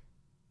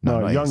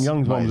 No,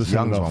 Young's one was a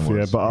send off.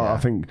 Yeah, but I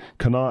think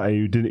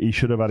Konate, he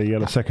should have had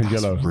a second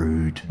yellow.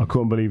 Rude. I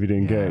couldn't believe he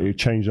didn't get it. It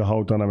changed the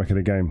whole dynamic of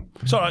the game.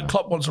 It's all right.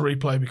 Klopp wants a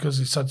replay because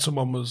he said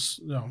someone was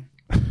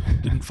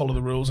didn't follow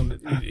the rules, and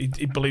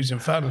he believes in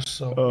fairness.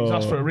 So he's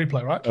asked for a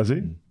replay, right? Has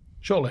he?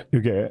 Surely.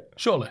 You'll get it.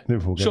 Surely.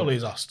 Surely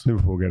he's asked.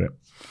 Liverpool get it.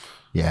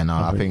 Yeah, no,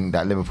 I think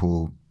that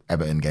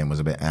Liverpool-Everton game was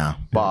a bit,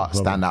 But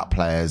standout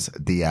players,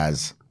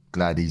 Diaz,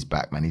 glad he's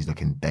back, man. He's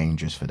looking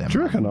dangerous for them. Do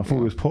you reckon? I thought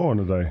he was poor on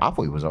the day. I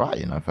thought he was all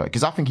right,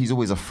 because I think he's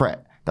always a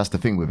threat. That's the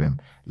thing with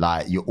him.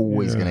 Like, you're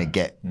always going to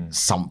get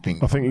something.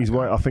 I think he's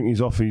I think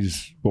he's off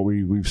what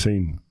we've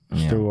seen.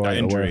 Still that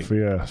injury. So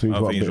he's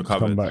got a bit to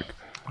come back.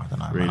 I don't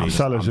know. Really?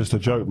 Salah's just a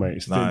joke, mate.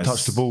 Didn't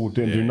touch the ball,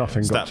 didn't do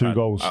nothing, got 2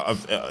 goals.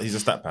 He's a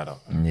stat padder.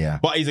 Yeah,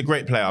 but he's a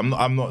great player.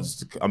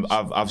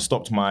 I've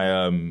stopped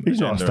my. He's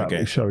not a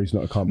stat. Sure, he's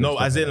not a combat. No,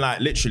 as in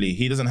literally,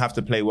 he doesn't have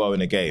to play well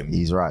in a game.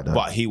 He's right, though.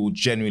 But he will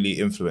genuinely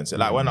influence it.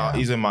 Like when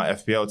he's in my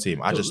FPL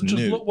team, I just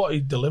knew. Look what he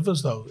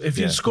delivers, though. If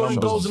he's scoring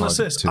goals and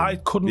assists, I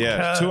couldn't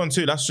care.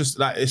 2-on-2. That's just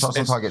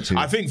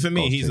I think for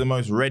me, he's the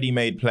most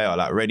ready-made player,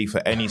 ready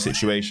for any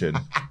situation.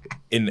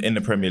 In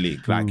the Premier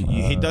League,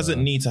 he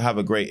doesn't need to have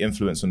a great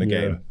influence on the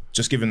game.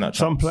 Just give him that chance.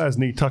 Some players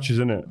need touches,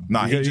 innit?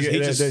 Nah, he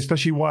just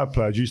especially wide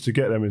players used to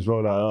get them as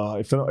well.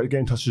 If they're not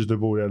getting touches of the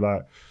ball,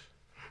 they're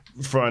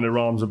throwing their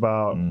arms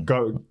about,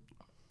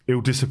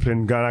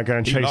 ill-disciplined, going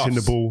and chasing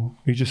the ball.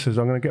 He just says,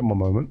 "I'm going to get my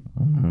moment."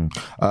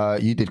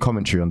 You did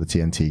commentary on the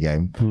TNT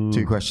game.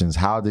 2 questions: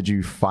 how did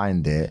you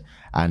find it?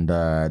 And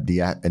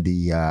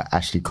the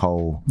Ashley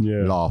Cole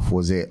laugh,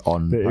 was it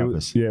on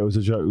purpose? It was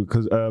a joke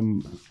because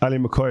Ali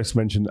McCoy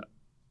mentioned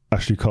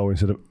Ashley Cole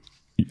instead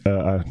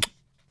of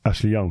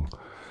Ashley Young.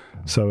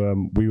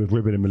 So we were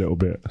ribbing him a little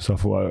bit. So I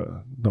thought, I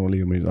don't want to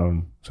leave him on his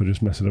own. So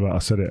just messing about, I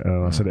said it,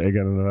 and I said it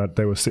again. And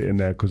they were sitting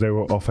there because they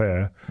were off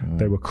air.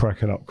 They were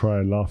cracking up,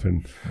 crying,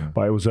 laughing.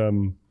 But it was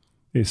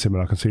it's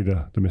similar. I can see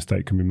the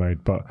mistake can be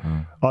made. But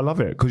I love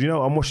it because,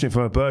 I'm watching it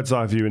from a bird's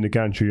eye view in the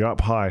gantry. You're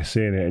up high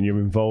seeing it and you're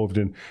involved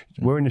in...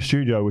 We're in the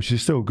studio, which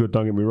is still good,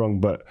 don't get me wrong,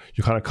 but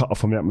you're kind of cut off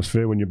from the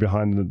atmosphere when you're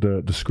behind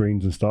the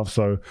screens and stuff.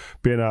 So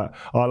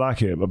I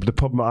like it. But the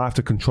problem, I have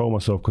to control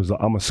myself because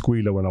I'm a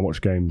squealer when I watch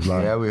games. We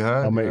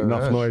heard. I make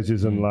enough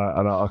noises and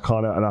I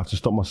can't, and I have to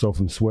stop myself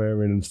from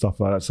swearing and stuff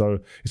like that. So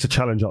it's a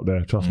challenge up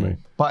there, trust me.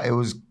 But it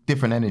was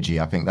different energy.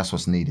 I think that's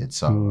what's needed.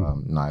 So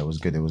no, it was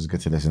good. It was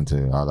good to listen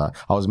to.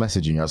 I was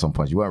messaging you at some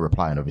point. You weren't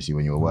replying, obviously,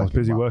 when you were working. I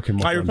was busy working.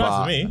 You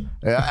replied to me.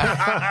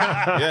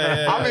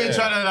 Yeah. I've been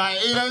trying to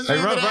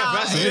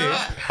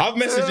I've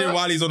messaged him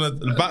while he's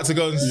about to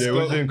go and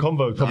we're doing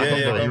convo.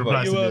 You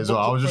replied to me as well.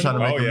 I was just trying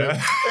to make him.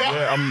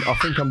 I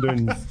think I'm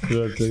doing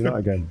that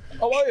again.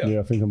 Oh, are you? Yeah,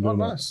 I think I'm doing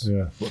nice. that.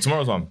 Yeah. What,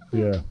 tomorrow's one?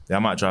 Yeah, I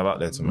might drive out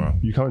there tomorrow.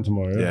 You coming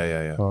tomorrow?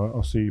 Yeah. All right,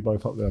 I'll see you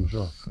both up there, I'm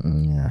sure.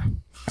 Yeah.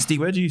 Steve,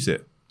 where do you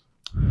sit?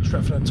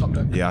 Stretford top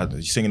deck. Yeah,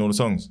 you singing all the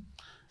songs?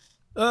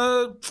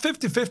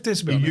 50-50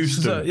 to be honest.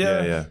 Used to.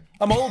 Yeah.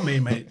 I'm old,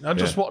 mate. I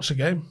just watch the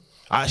game.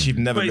 I actually have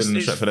never been in the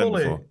Stretford end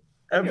before.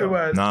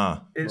 Everywhere. Nah.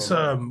 It's we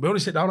only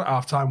sit down at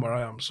half time where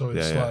I am, so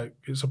it's like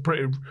it's a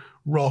pretty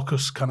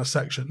raucous kind of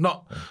section.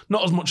 Not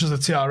as much as the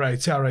TRA.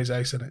 TRA's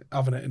ace in it,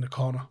 having it in the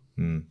corner.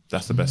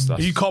 That's the best stuff.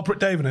 Are you corporate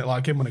Daving it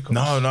like him when it comes?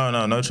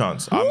 No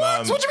chance.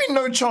 What do you mean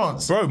no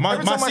chance? Bro,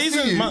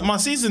 my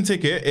season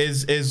ticket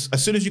is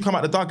as soon as you come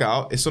out the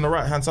dugout, it's on the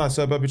right hand side,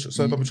 Sir Bobby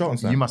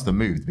Charlton. You must have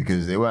moved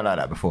because they weren't like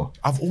that before.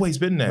 I've always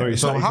been there.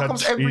 So how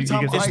comes every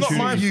time it's not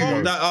my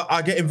fault that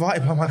I get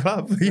invited by my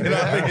club? You know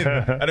what I mean?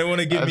 And they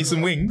want to give me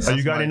some wings. Are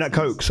you going in that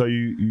Coke so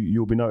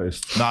you'll be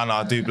noticed? No,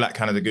 I do Black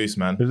Canada Goose,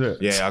 man. Is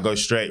it? Yeah, I go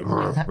straight.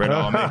 Red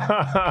Army.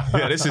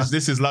 Yeah,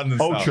 this is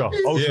London Ultra.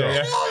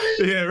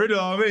 Yeah, Red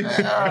Army.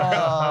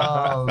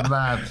 Oh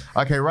man.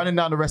 Okay, running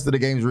down the rest of the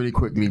games really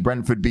quickly.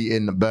 Brentford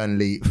beating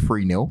Burnley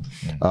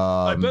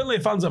 3-0. Burnley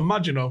fans,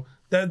 imagine,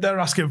 they're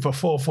asking for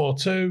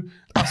 4-4-2,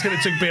 asking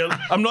it to be.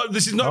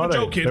 This is not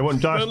joking. They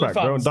want Daesh back.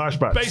 They want Daesh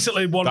back.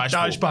 Basically, want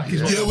Daesh back.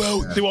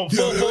 They want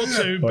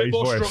 4-4-2, bit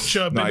more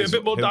structure, maybe a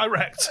bit more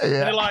direct. Yeah.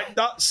 They're like,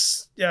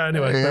 that's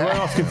anyway. They were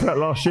asking for that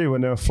last year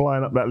when they were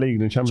flying up that league in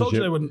the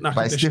Championship.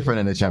 But it's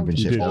different in the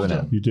Championship, isn't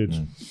it? You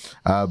did.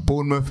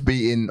 Bournemouth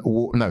losing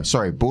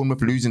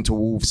to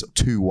Wolves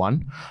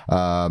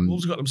 2-1.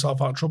 Wolves got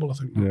themselves out of trouble, I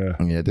think.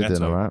 Yeah, they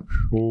did all right.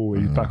 Oh,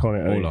 he's back on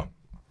it.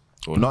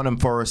 Nottingham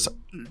Forest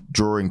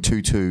drawing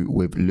 2-2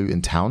 with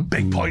Luton Town.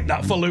 Big point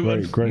that for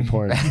Luton. Great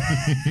point.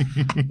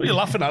 What are you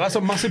laughing at? That's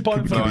a massive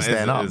point for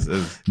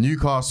them.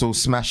 Newcastle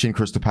smashing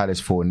Crystal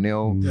Palace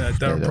 4-0. Yeah,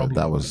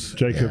 that was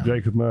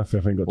Jacob Murphy,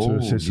 I think, got 2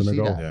 assists and a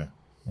goal.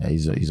 Yeah,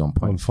 he's on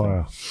point. On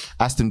fire.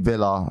 Aston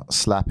Villa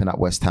slapping at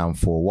West Ham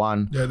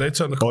 4-1. Yeah, they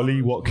turned the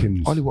Ollie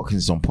Watkins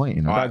is on point,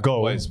 you know. That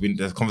goal.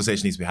 The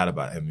conversation needs to be had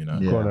about him, you know.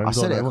 Yeah. I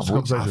said it.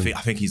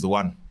 I think he's the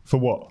one. For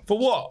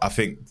what? I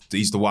think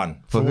he's the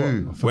one. For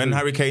who? When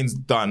Harry Kane's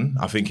done,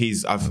 I think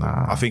he's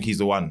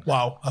the one.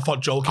 Wow, I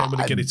thought Joel came with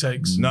the kid he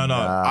takes. No.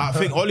 I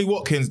think Ollie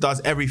Watkins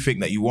does everything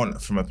that you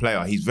want from a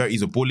player.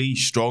 He's a bully,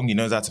 strong. He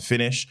knows how to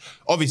finish.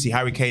 Obviously,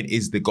 Harry Kane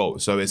is the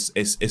GOAT, so it's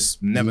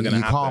never going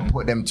to happen. You can't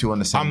put them two on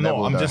the same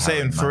level. I'm just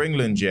saying for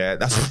England,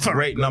 that's a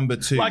great number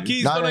 2. Like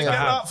he's going to get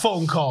that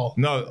phone call.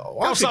 No,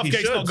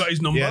 Southgate's not got his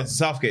number. Yeah,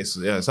 Southgate's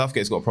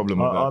got a problem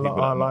with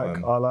people.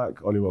 I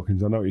like Ollie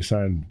Watkins. I know what you're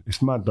saying.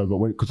 It's mad though,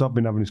 but because I've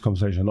been having this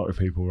conversation a lot with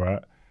people,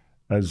 right?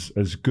 As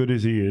good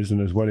as he is and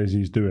as well as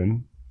he's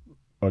doing,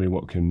 Ollie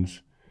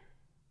Watkins,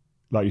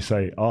 like you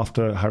say,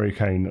 after Harry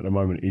Kane at the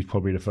moment, he's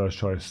probably the first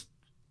choice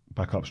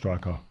backup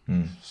striker.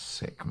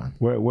 Sick, man.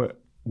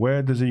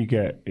 Where does he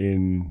get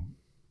in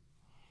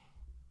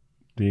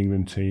the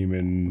England team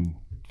in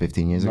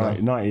 15 years ago?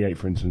 98,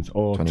 for instance,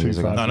 or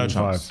 2005. No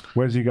chance.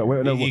 Where's he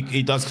go?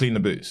 He does clean the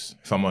boots,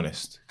 if I'm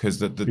honest, because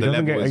the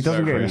level is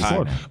very, very high.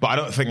 Squad. But I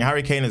don't think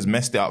Harry Kane has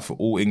messed it up for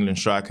all England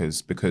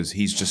strikers because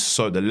he's just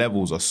the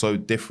levels are so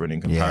different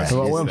in comparison.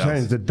 So what I'm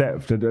saying is the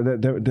depth.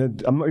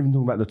 I'm not even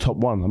talking about the top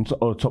one.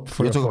 Or top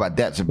 3. You're talking about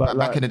depth.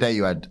 Back in the day,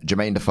 you had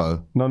Jermaine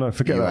Defoe. No,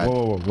 forget that.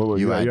 Whoa.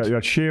 You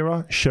had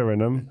Shearer,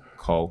 Sheringham,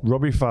 Cole,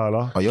 Robbie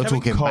Fowler. You're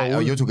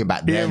talking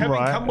back then. Ian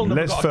Wright,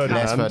 Les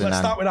Ferdinand. Let's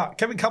start with that.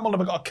 Kevin Campbell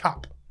never got a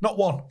cap. Not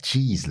one.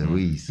 Jeez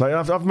Louise. Like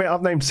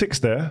I've named 6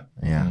 there.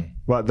 Yeah.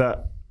 Like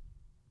that.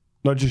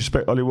 No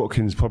disrespect, Ollie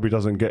Watkins probably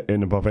doesn't get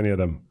in above any of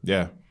them.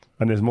 Yeah.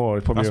 And there's more.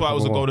 That's why it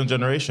was a golden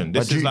generation.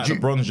 This is like the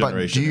bronze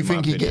generation. Do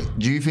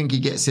you think he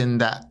gets in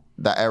that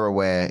era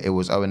where it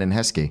was Owen and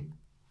Heskey?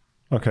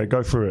 Okay,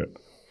 go through it.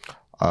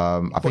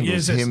 I think it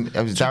was him.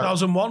 It was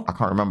 2001. I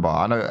can't remember.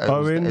 I know.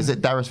 Owen. Is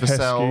it Darius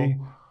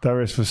Vassell?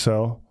 Darius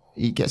Vassell.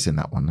 He gets in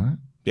that one, right?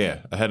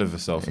 Yeah, ahead of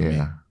Vassell for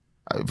me.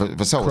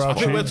 Vassell was I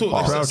think we're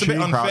talking. It's a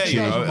bit unfair, you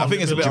know. I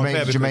think it's a bit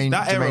unfair because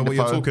that era where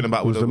you're talking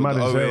about with the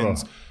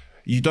Owens,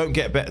 you don't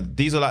get better.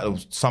 These are like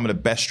some of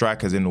the best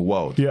strikers in the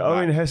world. Yeah,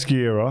 Owen Heskey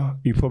era,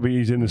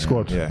 he's in the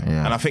squad. Yeah.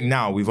 And I think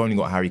now we've only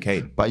got Harry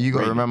Kane. But you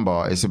got to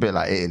remember, it's a bit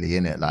like Italy,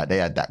 innit? Like they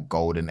had that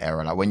golden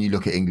era. Like when you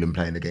look at England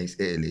playing against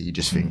Italy, you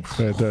just think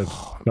they're dead.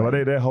 No,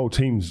 but their whole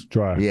team's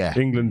dry. Yeah,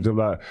 England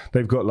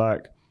they've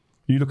got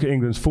you look at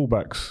England's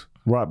fullbacks.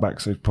 Right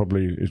backs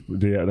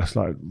that's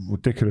like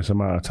ridiculous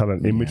amount of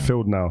talent in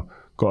midfield now.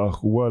 Got a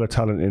whirl of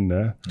talent in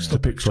there to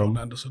pick from.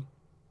 Anderson.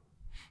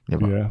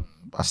 Yeah,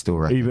 I still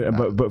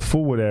reckon. But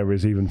forward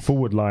areas, even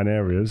forward line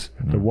areas,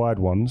 the wide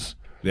ones,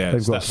 Yeah,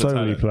 They've got that's so the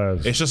many talent.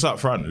 players. It's just up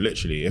front,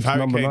 literally. If Harry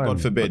number Kane, 9.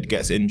 God forbid,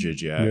 gets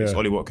injured, it's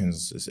Ollie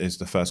Watkins is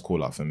the first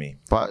call up for me.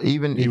 But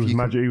even He if was you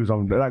magic. He was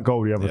on that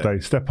goal the other day.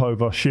 Step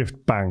over,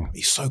 shift, bang.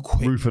 He's so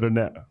quick. Roof of the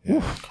net.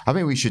 I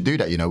think we should do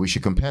that. We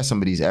should compare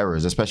some of these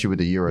errors, especially with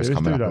the Euros let's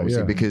coming do up, that,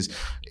 obviously, yeah. because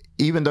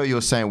even though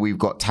you're saying we've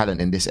got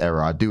talent in this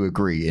era, I do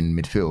agree in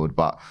midfield,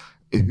 but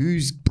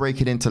who's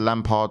breaking into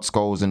Lampard,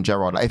 Scholes, and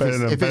Gerrard? Like,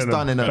 if it's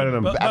done in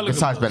a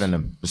besides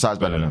Bellingham,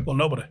 Well,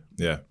 nobody.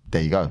 Yeah.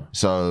 there you go.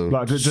 So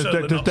Like, does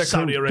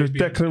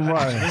Declan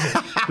Rice?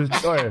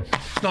 It's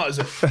not, is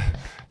it?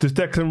 Does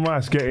Declan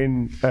Rice get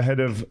in ahead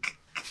of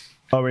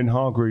Owen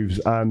Hargreaves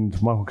and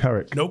Michael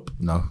Carrick? Nope.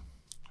 no.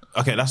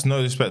 Okay, that's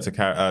no respect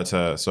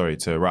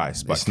to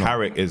Rice, but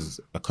Carrick is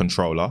a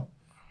controller.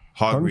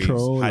 Hargreaves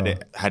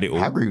had it all.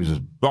 Hargreaves was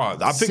Bro,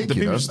 I think sick, the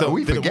people still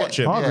didn't watch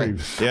him.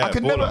 Hargreaves. Yeah, I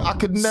could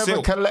baller. never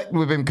Silk. connect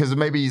with him because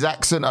maybe his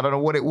accent. I don't know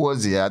what it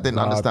was. Yeah, I didn't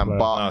understand, player.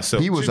 but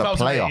Silk. he was a 2008,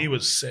 player. He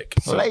was sick.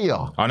 Player.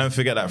 I'll never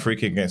forget that free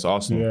kick against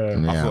Arsenal.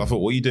 Yeah. I thought,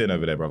 what are you doing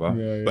over there,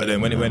 brother? But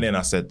then when it went in,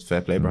 I said,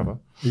 fair play, brother.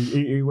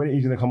 He's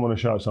going to come on the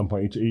show at some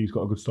point. He's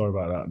got a good story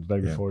about that. The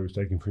day before he was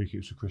taking free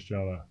kicks to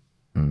Cristiano.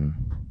 And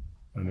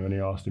when he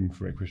asked him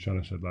for it,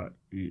 Cristiano said like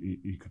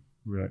he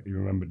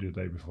remembered the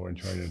day before in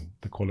training,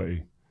 the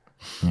quality.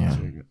 Yeah. So I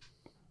think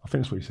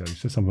that's what he said. He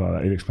said something like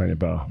that. He'll explain it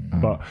better.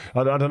 But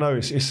I don't know.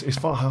 It's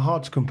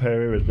hard to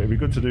compare eras, but it'd be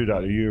good to do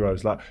that. The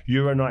Euros, like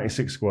Euro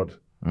 '96 squad.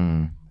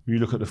 You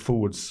look at the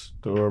forwards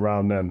that were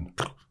around then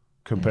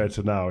compared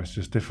to now. It's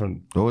just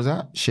different. What was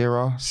that?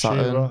 Shearer,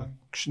 Sutton.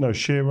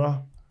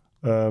 Shearer.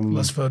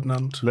 Les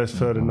Ferdinand.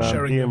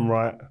 Sheringham. Ian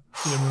Wright.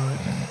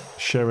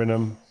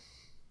 Sheringham.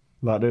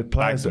 Like the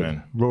players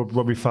that,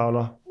 Robbie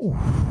Fowler.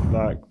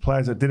 Like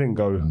players that didn't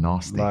go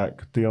Nasty.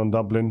 Like Dion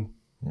Dublin,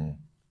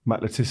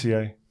 Matt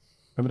Letizia.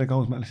 Remember the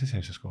goals Matt Letizia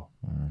used to score?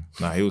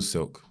 Nah, he was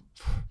silk.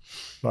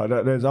 Like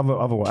there's other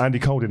one. Andy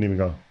Cole didn't even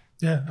go.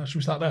 Yeah, should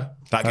we start there?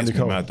 That gets Andy me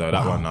Cole. mad though.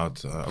 That one,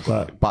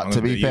 But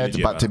to be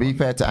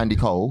fair to Andy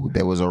Cole,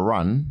 there was a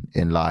run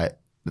in like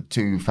the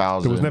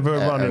 2000. There was never a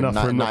run enough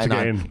for him not to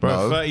get in.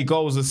 Bro, 30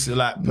 goals is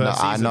like per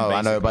season.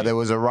 I know, but there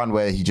was a run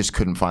where he just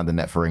couldn't find the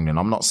net for England.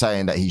 I'm not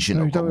saying that he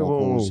shouldn't have got more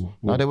goals.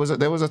 No, there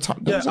was a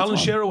time. Alan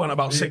Shearer went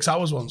about 6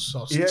 hours once.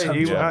 Or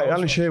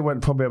Alan Shearer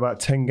went probably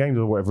about 10 games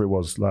or whatever it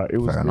was. Like it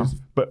was, Fair enough.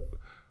 But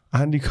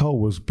Andy Cole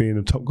was being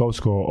the top goal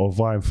scorer or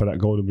vying for that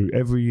golden boot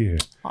every year,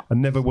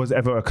 and never was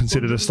ever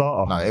considered a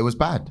starter. No, it was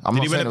bad. I'm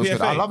not saying it was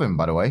good. I love him,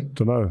 by the way.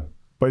 Don't know,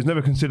 but he's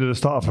never considered a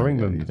starter for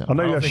England. I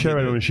know you have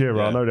Sheringham and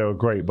Shearer. I know they were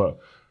great, but.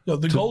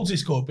 The goals he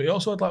scored, but he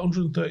also had like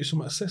 130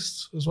 some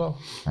assists as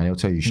well. And he'll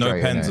tell you straight.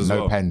 No pens as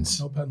no well.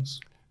 pens. No pens.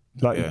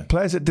 Like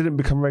players that didn't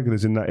become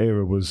regulars in that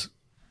era was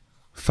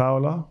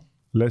Fowler,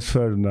 Les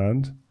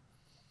Ferdinand,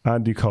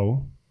 Andy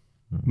Cole,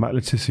 Matt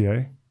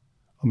Letizia.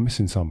 I'm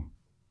missing some.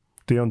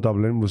 Dion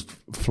Dublin was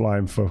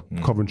flying for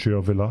Coventry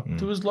or Villa.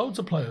 There was loads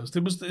of players.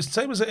 It's the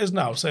same as it is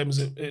now, same as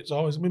it's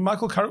always. I mean,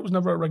 Michael Carrick was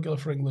never a regular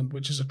for England,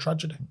 which is a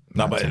tragedy.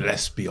 No, but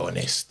let's be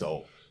honest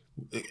though.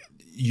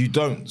 You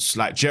don't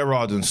like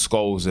Gerrard and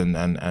Scholes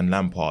and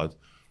Lampard.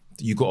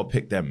 You got to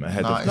pick them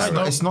ahead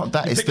of. It's not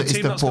that. It's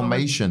the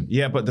formation.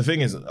 Yeah, but the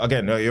thing is,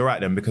 again, no, you're right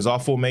then, because our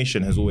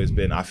formation has always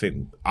been, I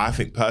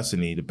think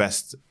personally, the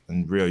best.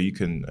 And Rio, you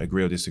can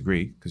agree or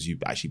disagree because you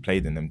actually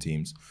played in them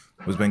teams.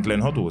 Was when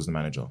Glenn Hoddle was the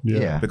manager.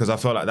 Yeah. Because I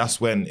felt like that's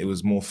when it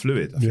was more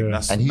fluid. I think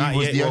that's and he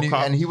was the only.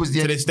 And he was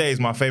the to this day is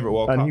my favorite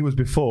World and Cup. And he was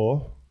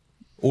before.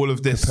 All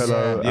of this,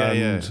 Capello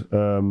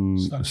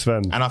and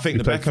Sven. And I think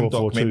the Beckham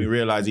doc made me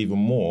realise even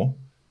more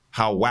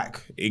how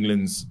whack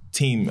England's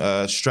team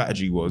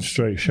strategy was.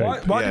 Straight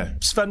shape. Why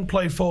did Sven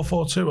play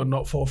 4-4-2 and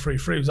not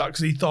 4-3-3? Was that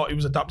because he thought he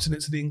was adapting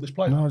it to the English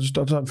player? No,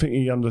 I don't think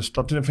he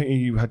understood. I didn't think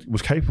he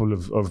was capable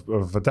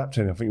of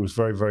adapting. I think he was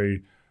very,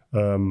 very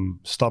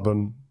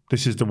stubborn.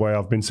 This is the way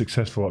I've been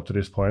successful up to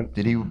this point.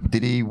 Did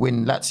he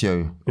win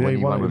Lazio? Yeah, when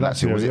he won with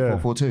Lazio, was it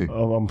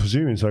 4-4-2? I'm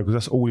presuming so because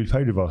that's all he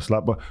played with us.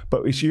 Like,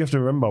 but you have to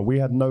remember, we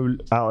had no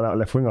out-and-out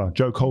left winger.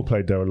 Joe Cole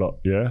played there a lot.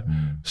 Yeah,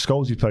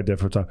 Scholesy played there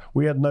for a time.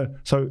 We had no.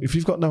 So if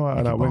you've got no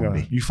out-and-out winger,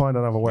 you find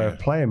another way of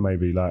playing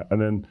maybe. Like,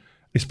 and then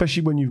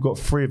especially when you've got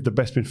 3 of the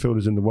best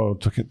midfielders in the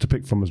world to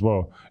pick from as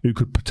well, who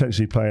could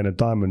potentially play in a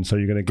diamond. So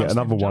you're going to get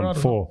another one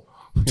for.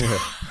 Yeah.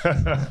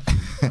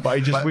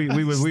 But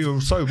we were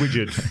so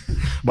rigid.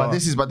 But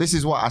this is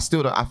what I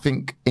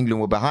think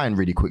England were behind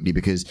really quickly,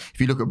 because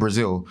if you look at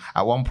Brazil,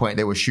 at one point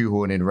they were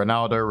shoehorning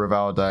Ronaldo,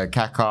 Rivaldo,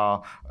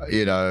 Kaká,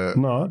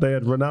 No, they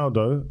had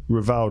Ronaldo,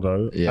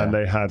 Rivaldo, and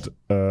they had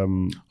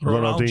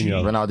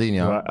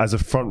Ronaldinho right, as a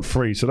front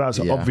three. So that's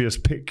an obvious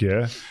pick,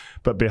 yeah.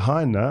 But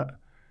behind that,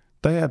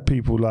 they had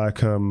people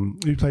like who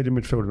played in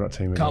midfield in that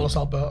team. Carlos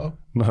Alberto.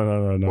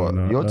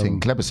 No. Your team,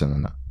 Kleberson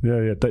and that.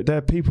 Yeah.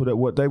 They're people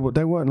that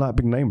they weren't like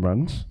big name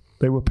brands.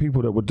 They were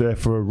people that were there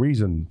for a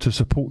reason to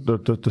support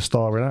the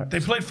star in act. They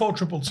played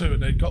 4-2-2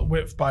 and they got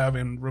whipped by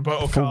having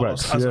Roberto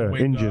Carlos as a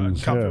winger and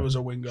Cafu as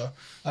a winger.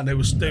 And they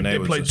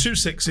played 2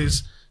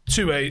 6s,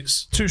 2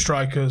 8s, 2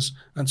 strikers,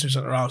 and 2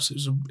 centre halves.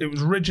 It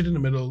was rigid in the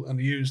middle, and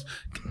he used.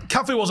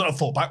 Cafu wasn't a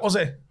fullback, was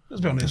he? Let's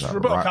be honest. Like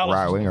Roberto Carlos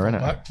right is winger, a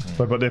innit?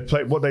 fullback. But they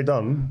play. What they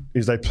done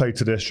is they played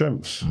to their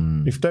strengths.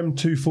 If them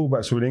two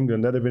fullbacks were in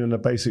England, they'd have been in a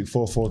basic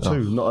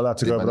 4-4-2, not allowed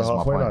to go over the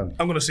halfway line.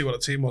 I'm going to see what the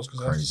team was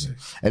because I have to see.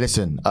 Hey,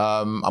 listen,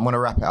 I'm going to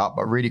wrap it up,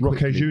 but really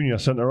quickly. Roque Jr.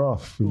 centre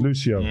half with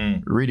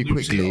Lucio. Really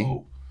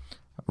quickly,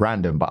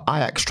 random, but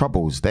Ajax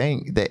troubles. They're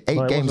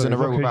 8 games in a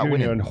row without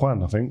winning. And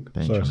Juan, I think.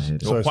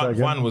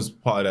 Juan was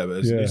part of that, but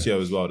it's Lucio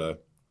as well, though.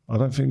 I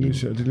don't think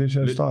Lucio did.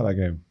 Lucio start that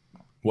game.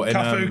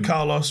 Cafu,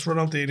 Carlos,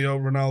 Ronaldinho,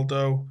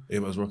 Ronaldo.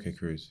 It was Roque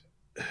Cruz.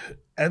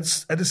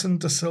 Edison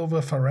da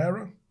Silva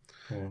Ferreira.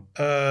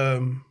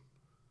 Jose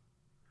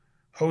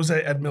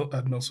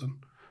Edmilson.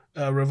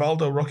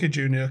 Rivaldo, Roque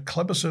Jr.,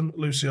 Kleberson,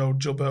 Lucio,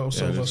 Gilberto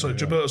Silva.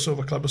 Gilberto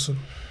Silva, Kleberson.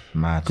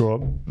 Mad. Go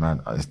on.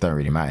 Man, it don't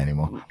really matter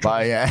anymore.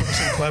 But yeah.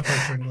 Sinclair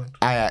played for England.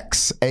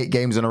 Ajax, 8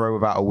 games in a row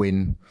without a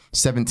win.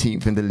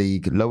 17th in the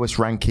league. Lowest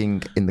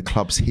ranking in the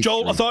club's history.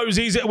 Joel, I thought it was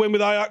easy to win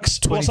with Ajax.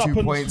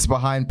 22 points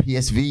behind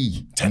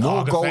PSV.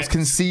 More goals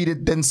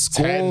conceded than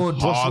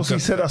scored. What's he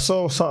said? I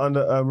saw something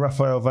that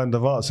Rafael van der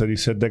Vaart said. He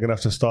said they're going to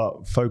have to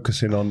start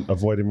focusing on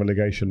avoiding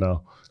relegation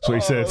now. That's what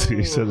he said.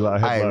 He said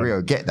like, hey,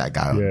 Rio, get that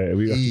guy. Yeah,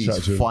 we have to chat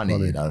to he's him. funny,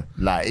 you know.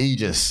 Like he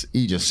just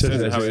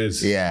says it how it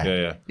is.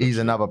 Yeah. He's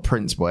another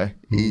prince, boy.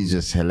 He's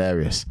just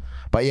hilarious.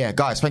 But yeah,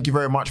 guys, thank you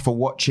very much for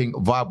watching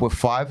Vibe with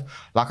 5.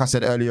 Like I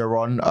said earlier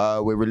on,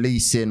 we're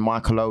releasing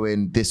Michael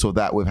Owen, This or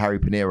That with Harry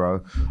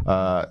Pinero.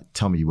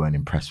 Tell me you weren't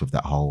impressed with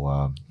that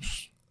whole...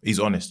 He's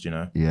honest, you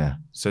know. Yeah.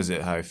 Says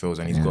it how he feels,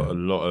 and he's got a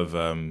lot of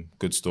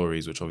good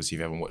stories, which obviously if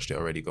you haven't watched it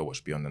already, go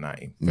watch Beyond the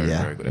 90.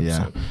 Very good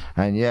episode.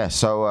 And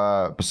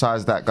so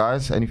besides that,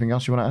 guys, anything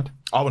else you want to add?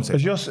 I wouldn't say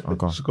go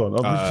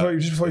on.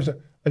 Before you say,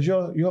 has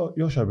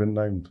your show been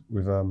named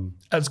with...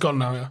 Ed's gone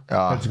now, yeah.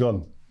 Ed's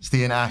gone.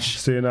 Steve and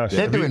Ash.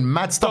 They're doing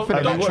mad stuff.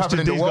 They're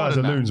traveling the these world. guys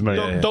are loons,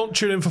 mate. Don't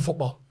tune in for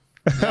football.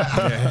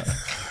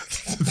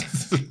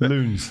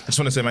 Loons. I just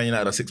want to say Man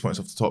United are 6 points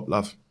off the top,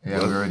 love.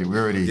 Yeah, we're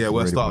already. Yeah,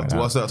 we're start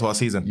to our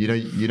season. You know,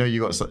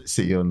 you got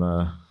City on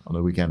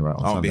the weekend, right?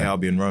 I won't be here. I'll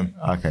be in Rome.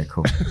 Okay,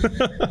 cool.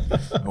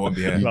 I won't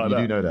be here. You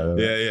do know that.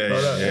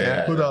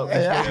 Yeah. Put up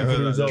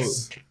the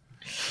results.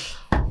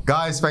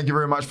 Guys, thank you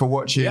very much for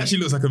watching. It actually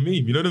looks like a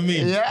meme. You know the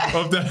meme? Yeah.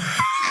 Of the...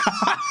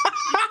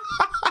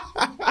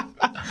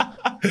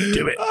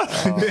 Do it.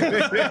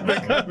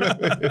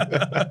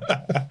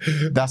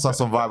 That's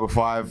us on Vibe with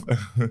 5.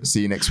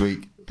 See you next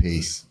week.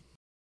 Peace.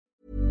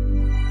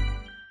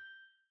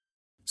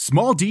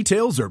 Small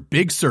details are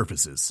big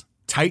surfaces.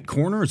 Tight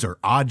corners are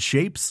odd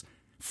shapes.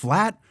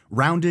 Flat,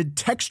 rounded,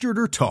 textured,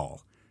 or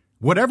tall.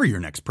 Whatever your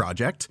next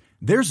project,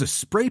 there's a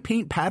spray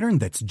paint pattern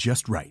that's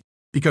just right.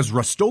 Because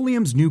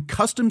Rust-Oleum's new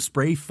Custom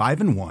Spray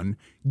 5-in-1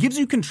 gives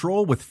you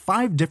control with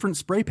 5 different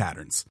spray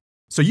patterns.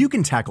 So you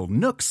can tackle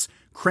nooks,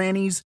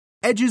 crannies,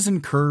 edges,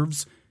 and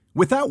curves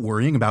without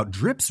worrying about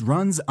drips,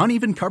 runs,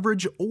 uneven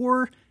coverage,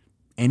 or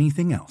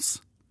anything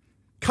else.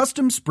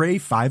 Custom Spray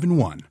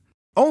 5-in-1.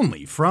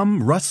 Only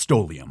from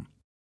Rust-Oleum.